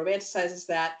the show romanticizes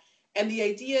that. And the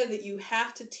idea that you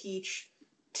have to teach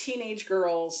teenage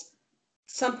girls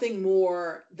something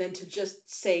more than to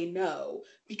just say no,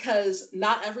 because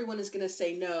not everyone is going to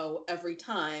say no every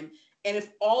time. And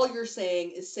if all you're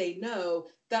saying is say no,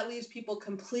 that leaves people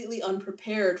completely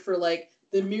unprepared for like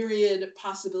the myriad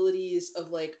possibilities of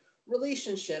like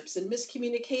relationships and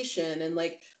miscommunication and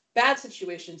like bad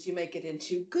situations you might get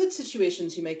into, good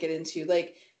situations you might get into.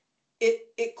 Like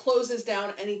it closes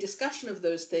down any discussion of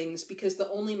those things because the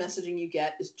only messaging you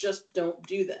get is just don't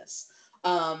do this.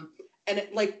 And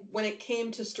like when it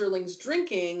came to Sterling's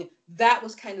drinking, that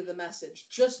was kind of the message.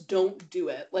 Just don't do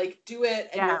it. Like do it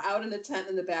and you're out in a tent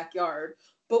in the backyard.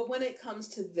 But when it comes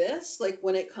to this, like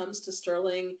when it comes to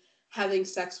Sterling having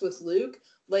sex with Luke,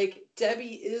 like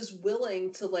Debbie is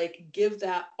willing to like give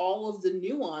that all of the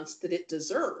nuance that it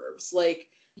deserves.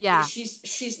 Like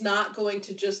she's not going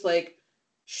to just like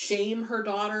shame her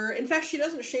daughter. In fact, she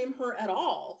doesn't shame her at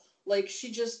all. Like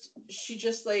she just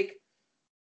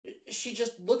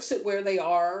looks at where they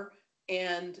are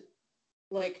and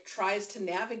like tries to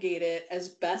navigate it as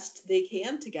best they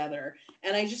can together.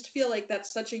 And I just feel like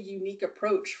that's such a unique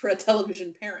approach for a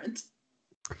television parent.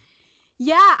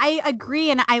 Yeah, I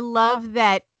agree. And I love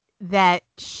that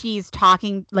she's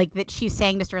talking, like that she's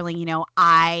saying to Sterling,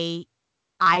 I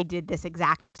did this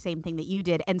exact same thing that you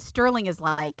did. And Sterling is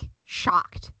like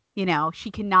shocked, she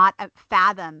cannot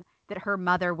fathom that her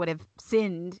mother would have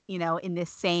sinned, in this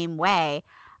same way.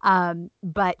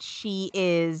 But she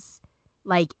is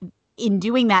like, in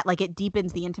doing that, like it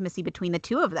deepens the intimacy between the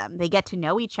two of them. They get to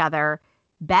know each other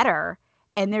better.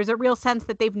 And there's a real sense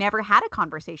that they've never had a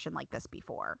conversation like this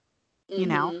before.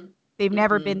 They've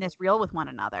never been this real with one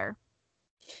another.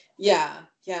 Yeah.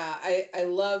 I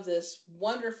love this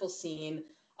wonderful scene.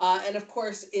 And of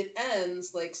course it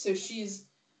ends like, so she's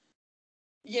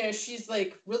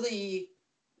like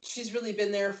she's really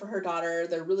been there for her daughter.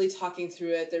 They're really talking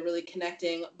through it. They're really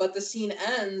connecting. But the scene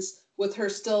ends with her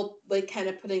still like kind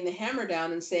of putting the hammer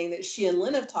down and saying that she and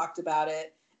Lynn have talked about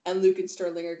it and Luke and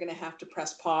Sterling are going to have to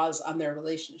press pause on their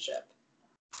relationship.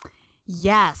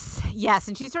 Yes.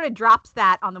 And she sort of drops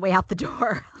that on the way out the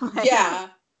door. Like, yeah.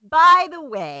 By the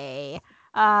way,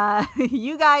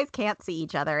 you guys can't see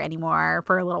each other anymore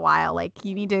for a little while. Like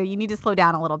you need to slow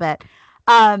down a little bit.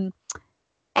 And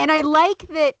I like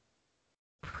that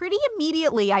pretty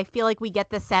immediately. I feel like we get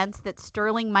the sense that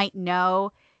Sterling might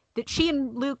know that she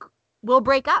and Luke will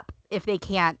break up if they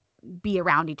can't be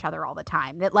around each other all the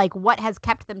time. That like what has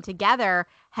kept them together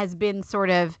has been sort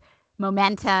of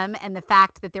momentum and the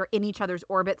fact that they're in each other's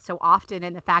orbit so often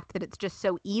and the fact that it's just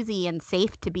so easy and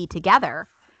safe to be together.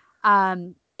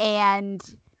 And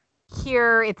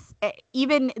here it's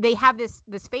even they have this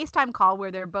FaceTime call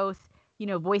where they're both,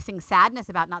 voicing sadness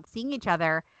about not seeing each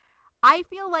other. I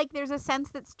feel like there's a sense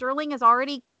that Sterling is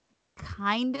already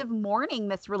kind of mourning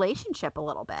this relationship a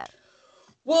little bit.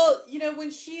 Well,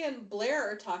 when she and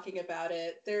Blair are talking about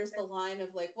it, there's the line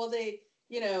of like, well,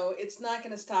 it's not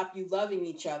going to stop you loving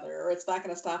each other, or it's not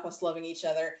going to stop us loving each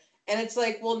other. And it's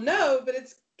like, well, no, but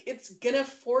it's going to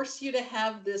force you to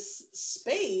have this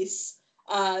space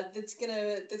that's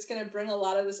gonna bring a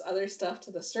lot of this other stuff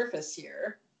to the surface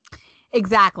here.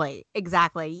 Exactly.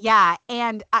 Yeah.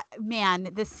 And man,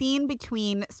 the scene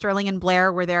between Sterling and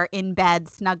Blair where they're in bed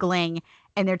snuggling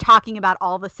and they're talking about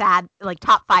all the sad, like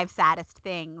top 5 saddest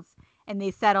things, and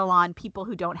they settle on people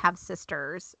who don't have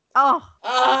sisters. Oh,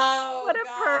 what a God,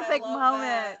 I perfect love moment.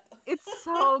 that. It's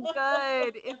so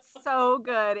good. It's so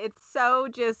good. It's so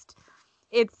just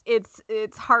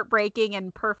it's heartbreaking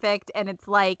and perfect, and it's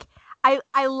like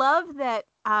I love that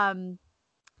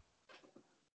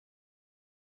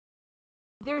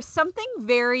there's something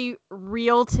very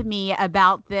real to me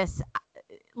about this.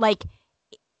 Like,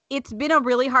 it's been a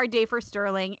really hard day for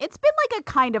Sterling. It's been like a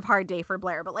kind of hard day for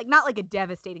Blair, but like not like a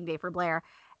devastating day for Blair.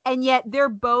 And yet they're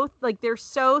both like, they're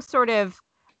so sort of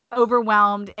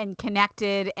overwhelmed and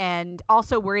connected and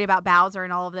also worried about Bowser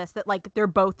and all of this, that like they're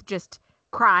both just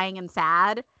crying and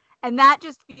sad. And that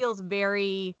just feels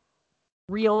very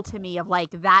real to me, of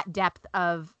like that depth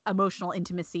of emotional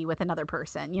intimacy with another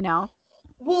person, you know?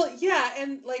 Well, yeah,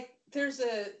 and like there's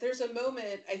a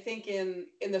moment, I think, in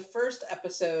the first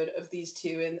episode of these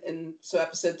two, and so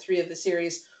episode 3 of the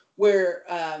series, where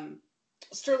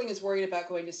Sterling is worried about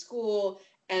going to school,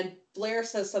 and Blair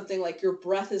says something like, "Your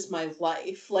breath is my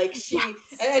life." Like Yes.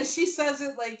 and she says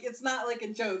it like it's not like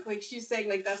a joke. Like she's saying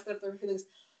like that's what their feelings.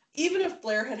 Even if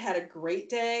Blair had had a great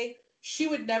day, she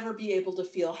would never be able to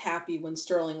feel happy when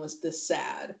Sterling was this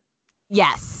sad.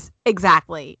 Yes,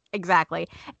 exactly.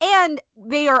 And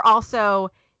they are also,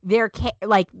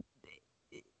 like,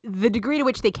 the degree to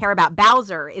which they care about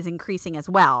Bowser is increasing as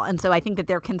well. And so I think that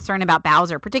their concern about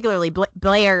Bowser, particularly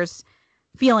Blair's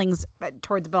feelings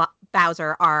towards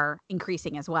Bowser, are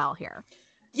increasing as well here.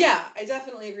 Yeah, I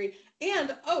definitely agree.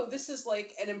 And this is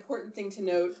like an important thing to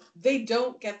note. They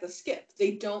don't get the skip.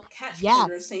 They don't catch Kendra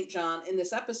Yes. St. John in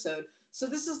this episode. So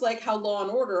this is like how Law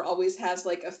and Order always has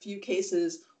like a few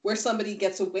cases where somebody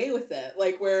gets away with it,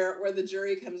 like where the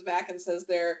jury comes back and says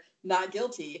they're not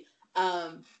guilty.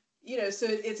 So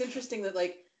it's interesting that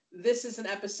like this is an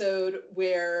episode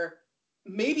where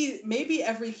maybe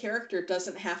every character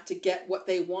doesn't have to get what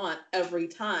they want every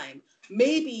time.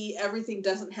 Maybe everything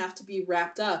doesn't have to be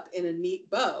wrapped up in a neat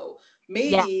bow.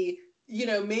 Maybe,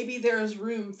 maybe there's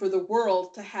room for the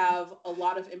world to have a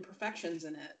lot of imperfections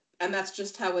in it. And that's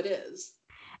just how it is.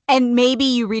 And maybe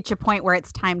you reach a point where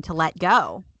it's time to let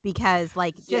go, because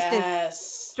like, just as Yes.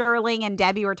 Sterling and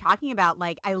Debbie were talking about,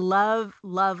 like, I love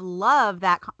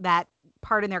that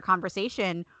part in their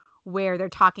conversation where they're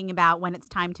talking about when it's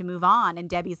time to move on, and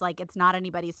Debbie's like, it's not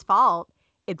anybody's fault.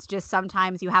 It's just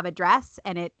sometimes you have a dress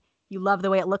and you love the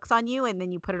way it looks on you, and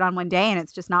then you put it on one day and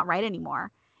it's just not right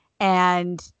anymore.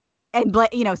 And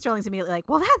Sterling's immediately like,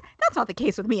 well, that's not the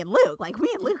case with me and Luke. Like, me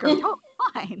and Luke are totally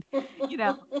fine,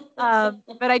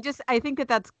 but I think that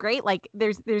that's great. Like,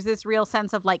 there's this real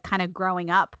sense of like kind of growing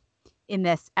up in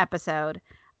this episode.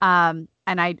 And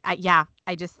I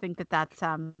just think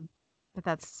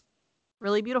that's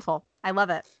really beautiful. I love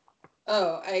it.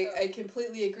 Oh, I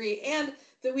completely agree. And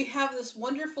that we have this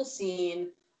wonderful scene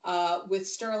with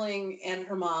Sterling and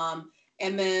her mom.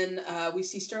 And then we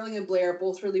see Sterling and Blair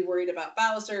both really worried about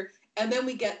Bowser. And then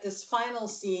we get this final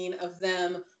scene of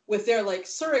them with their like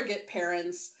surrogate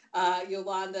parents,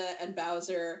 Yolanda and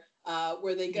Bowser,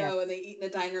 where they go and they eat in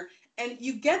a diner. And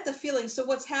you get the feeling. So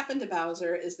what's happened to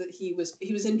Bowser is that he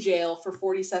was in jail for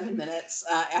 47 minutes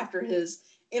after his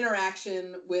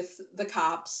interaction with the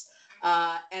cops.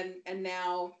 And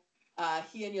now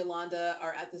he and Yolanda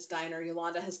are at this diner.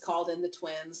 Yolanda has called in the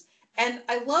twins. And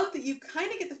I love that you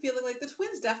kind of get the feeling like the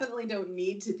twins definitely don't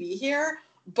need to be here,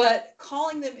 but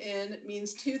calling them in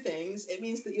means two things. It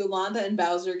means that Yolanda and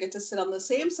Bowser get to sit on the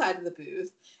same side of the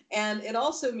booth. And it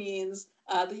also means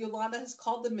that Yolanda has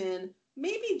called them in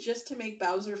maybe just to make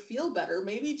Bowser feel better,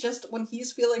 maybe just when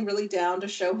he's feeling really down, to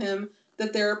show him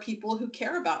that there are people who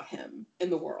care about him in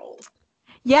the world.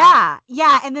 Yeah.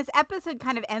 And this episode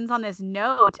kind of ends on this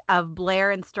note of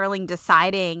Blair and Sterling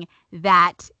deciding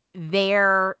that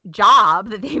their job,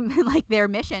 that they like their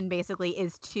mission basically,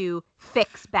 is to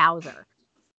fix Bowser.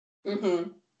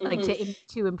 Like,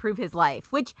 to improve his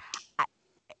life, which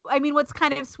I mean, what's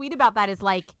kind of sweet about that is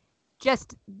like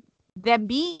just them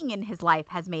being in his life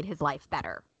has made his life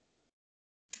better.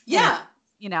 Yeah.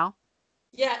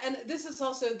 Yeah, and this is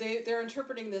also they're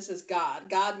interpreting this as God.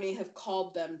 God may have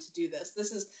called them to do this.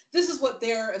 This is what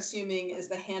they're assuming is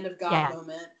the hand of God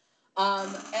moment.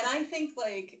 And I think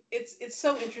like it's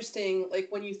so interesting, like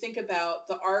when you think about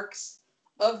the arcs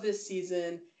of this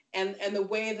season and the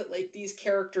way that like these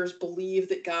characters believe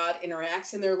that God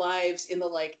interacts in their lives in the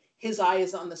like his eye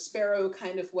is on the sparrow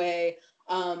kind of way.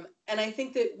 And I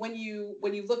think that when you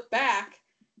look back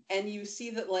and you see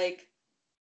that like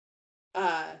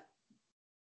uh,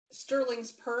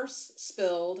 Sterling's purse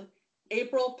spilled,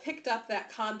 April picked up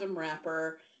that condom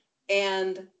wrapper,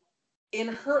 and in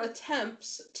her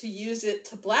attempts to use it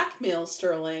to blackmail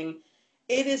Sterling,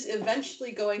 it is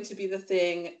eventually going to be the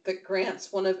thing that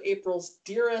grants one of April's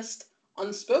dearest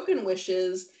unspoken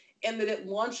wishes, and that it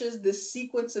launches this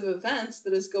sequence of events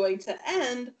that is going to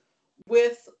end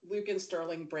with Luke and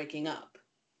Sterling breaking up.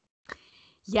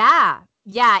 Yeah.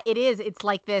 Yeah, it is. It's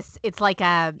like this. It's like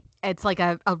a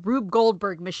Rube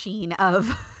Goldberg machine of,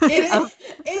 It of is.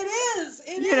 It is.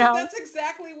 It you is. know. That's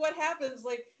exactly what happens.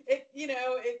 Like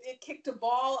it kicked a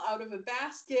ball out of a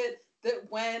basket that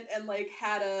went and like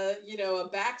had a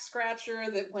back scratcher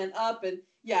that went up, and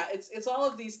yeah, it's all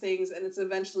of these things, and it's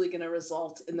eventually going to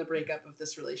result in the breakup of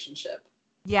this relationship.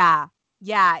 Yeah.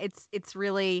 Yeah, it's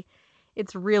really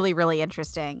really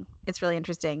interesting. It's really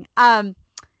interesting.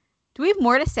 Do we have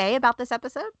more to say about this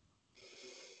episode?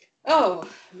 Oh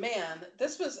man,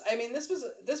 this was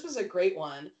a great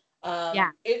one. Yeah.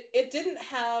 It didn't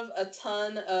have a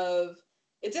ton of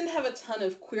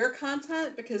queer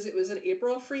content because it was an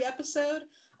April free episode.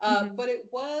 Mhm. But it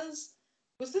was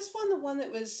this one the one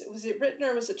that was it written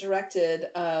or was it directed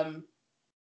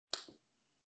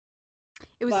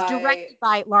It was by directed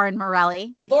by Lauren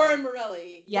Morelli. Lauren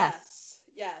Morelli? Yes.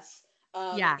 Yes,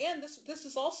 yes. Yeah. And this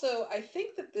is also,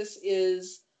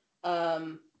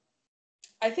 um,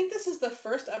 I think this is the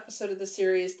first episode of the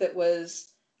series that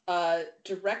was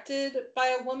directed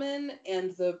by a woman,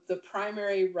 and the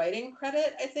primary writing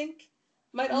credit, I think,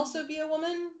 might Mhm. also be a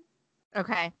woman.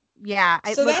 Okay. Yeah.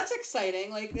 I So look. that's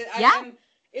exciting. Like Yeah.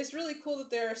 it's really cool that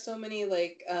there are so many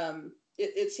like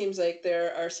it seems like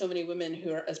there are so many women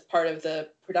who are as part of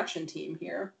the production team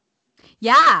here.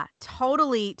 Yeah.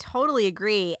 Totally. Totally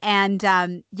agree. And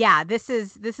yeah, this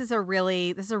is a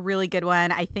really good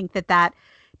one. I think that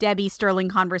Debbie Sterling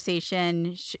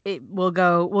conversation it will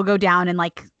go down in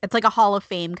like it's like a Hall of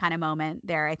Fame kind of moment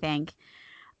there. I think.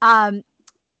 Um,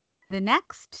 the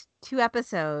next two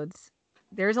episodes,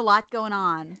 there's a lot going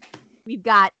on. We've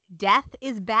got Death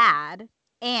is Bad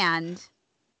and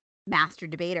Master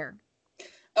Debater.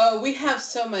 Oh, we have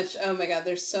so much. Oh my God,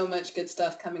 there's so much good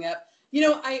stuff coming up.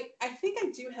 I think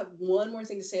I do have one more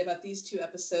thing to say about these two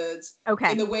episodes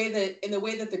Okay. in the way that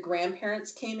the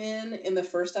grandparents came in the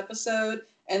first episode,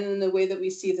 and in the way that we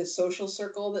see the social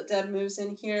circle that Deb moves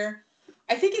in here.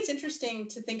 I think it's interesting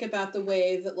to think about the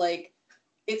way that like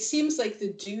it seems like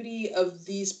the duty of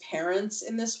these parents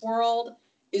in this world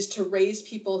is to raise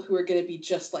people who are going to be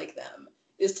just like them,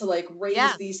 is to like raise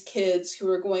Yeah. these kids who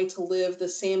are going to live the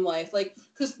same life. Like,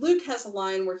 because Luke has a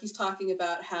line where he's talking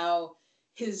about how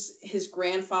his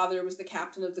grandfather was the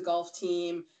captain of the golf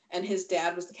team, and his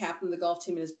dad was the captain of the golf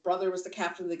team, and his brother was the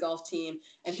captain of the golf team,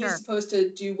 and he's Sure. supposed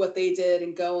to do what they did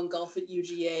and go and golf at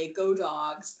UGA, go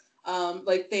dogs.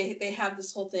 Like they have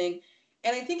this whole thing,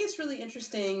 and I think it's really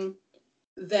interesting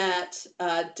that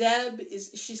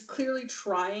she's clearly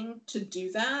trying to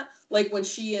do that. Like when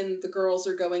she and the girls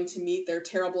are going to meet their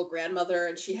terrible grandmother,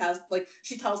 and she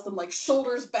tells them like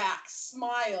shoulders back,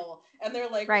 smile, and they're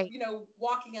like Right.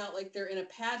 walking out like they're in a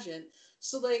pageant.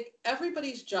 So like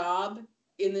everybody's job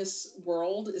in this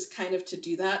world is kind of to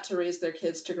do that, to raise their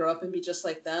kids to grow up and be just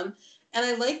like them. And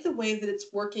I like the way that it's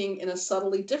working in a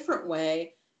subtly different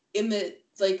way, in that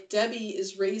like Debbie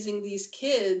is raising these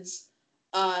kids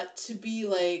to be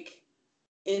like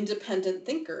independent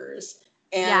thinkers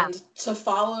Yeah. and to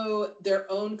follow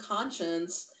their own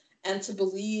conscience and to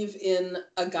believe in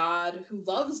a God who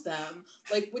loves them,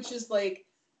 like which is like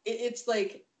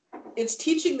it's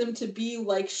teaching them to be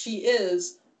like she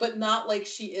is, but not like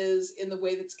she is in the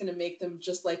way that's going to make them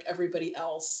just like everybody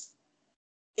else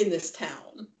in this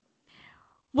town.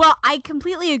 Well, I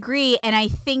completely agree. And I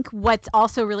think what's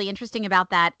also really interesting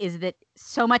about that is that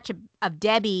so much of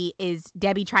Debbie is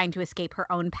Debbie trying to escape her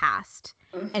own past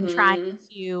and trying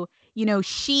Mm-hmm. to,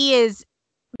 she is,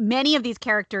 many of these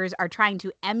characters are trying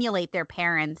to emulate their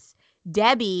parents.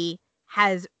 Debbie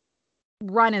has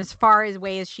run as far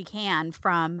away as she can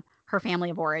from her family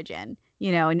of origin,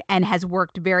 and has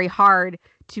worked very hard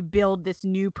to build this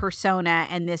new persona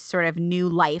and this sort of new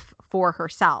life for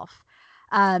herself.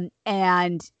 And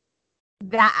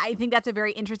that I think that's a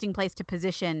very interesting place to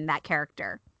position that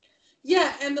character.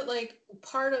 Yeah, and that like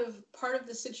part of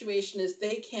the situation is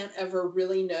they can't ever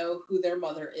really know who their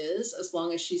mother is as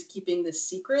long as she's keeping this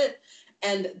secret.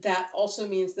 And that also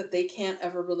means that they can't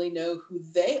ever really know who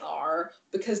they are,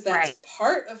 because that's Right.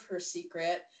 part of her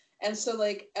secret. And so,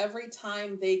 like, every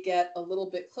time they get a little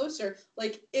bit closer,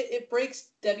 like, it breaks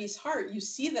Debbie's heart. You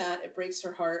see that it breaks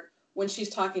her heart when she's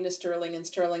talking to Sterling, and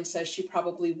Sterling says she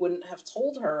probably wouldn't have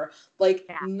told her. Like,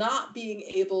 Yeah. not being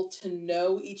able to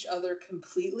know each other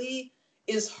completely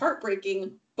is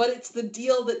heartbreaking, but it's the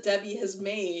deal that Debbie has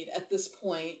made at this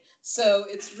point. So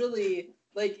it's really,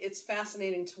 like, it's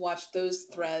fascinating to watch those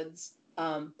threads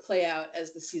play out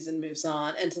as the season moves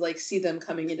on, and to, like, see them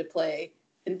coming into play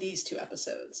in these 2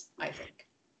 episodes, I think.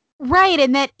 Right.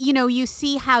 And that, you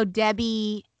see how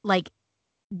Debbie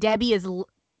is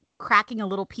cracking a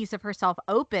little piece of herself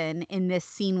open in this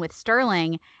scene with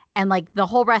Sterling. And like the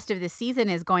whole rest of the season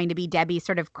is going to be Debbie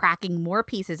sort of cracking more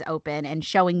pieces open and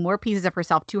showing more pieces of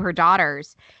herself to her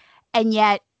daughters. And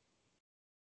yet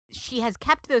she has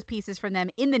kept those pieces from them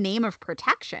in the name of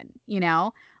protection,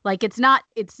 like it's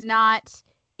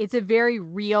a very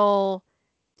real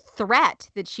threat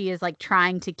that she is like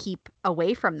trying to keep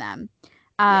away from them.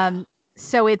 Yeah.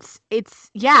 So I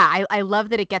love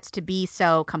that it gets to be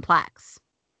so complex.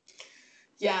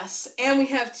 Yes, and we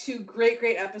have 2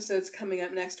 great episodes coming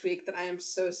up next week that I am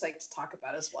so psyched to talk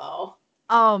about as well.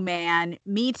 Oh man,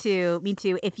 me too.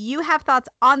 If you have thoughts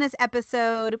on this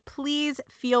episode, please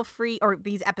feel free, or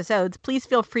these episodes, please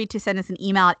feel free to send us an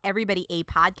email at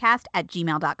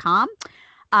everybodyapodcast@gmail.com.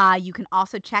 You can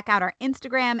also check out our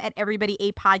Instagram at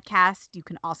everybodyapodcast. You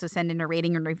can also send in a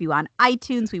rating and review on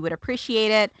iTunes. We would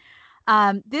appreciate it.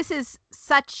 This is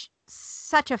such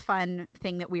a fun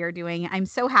thing that we are doing. I'm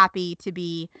so happy to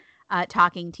be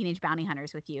talking Teenage Bounty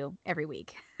Hunters with you every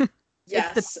week.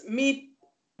 Yes, me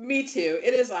too.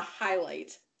 It is a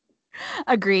highlight.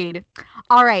 Agreed.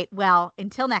 All right. Well,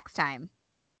 until next time.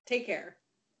 Take care.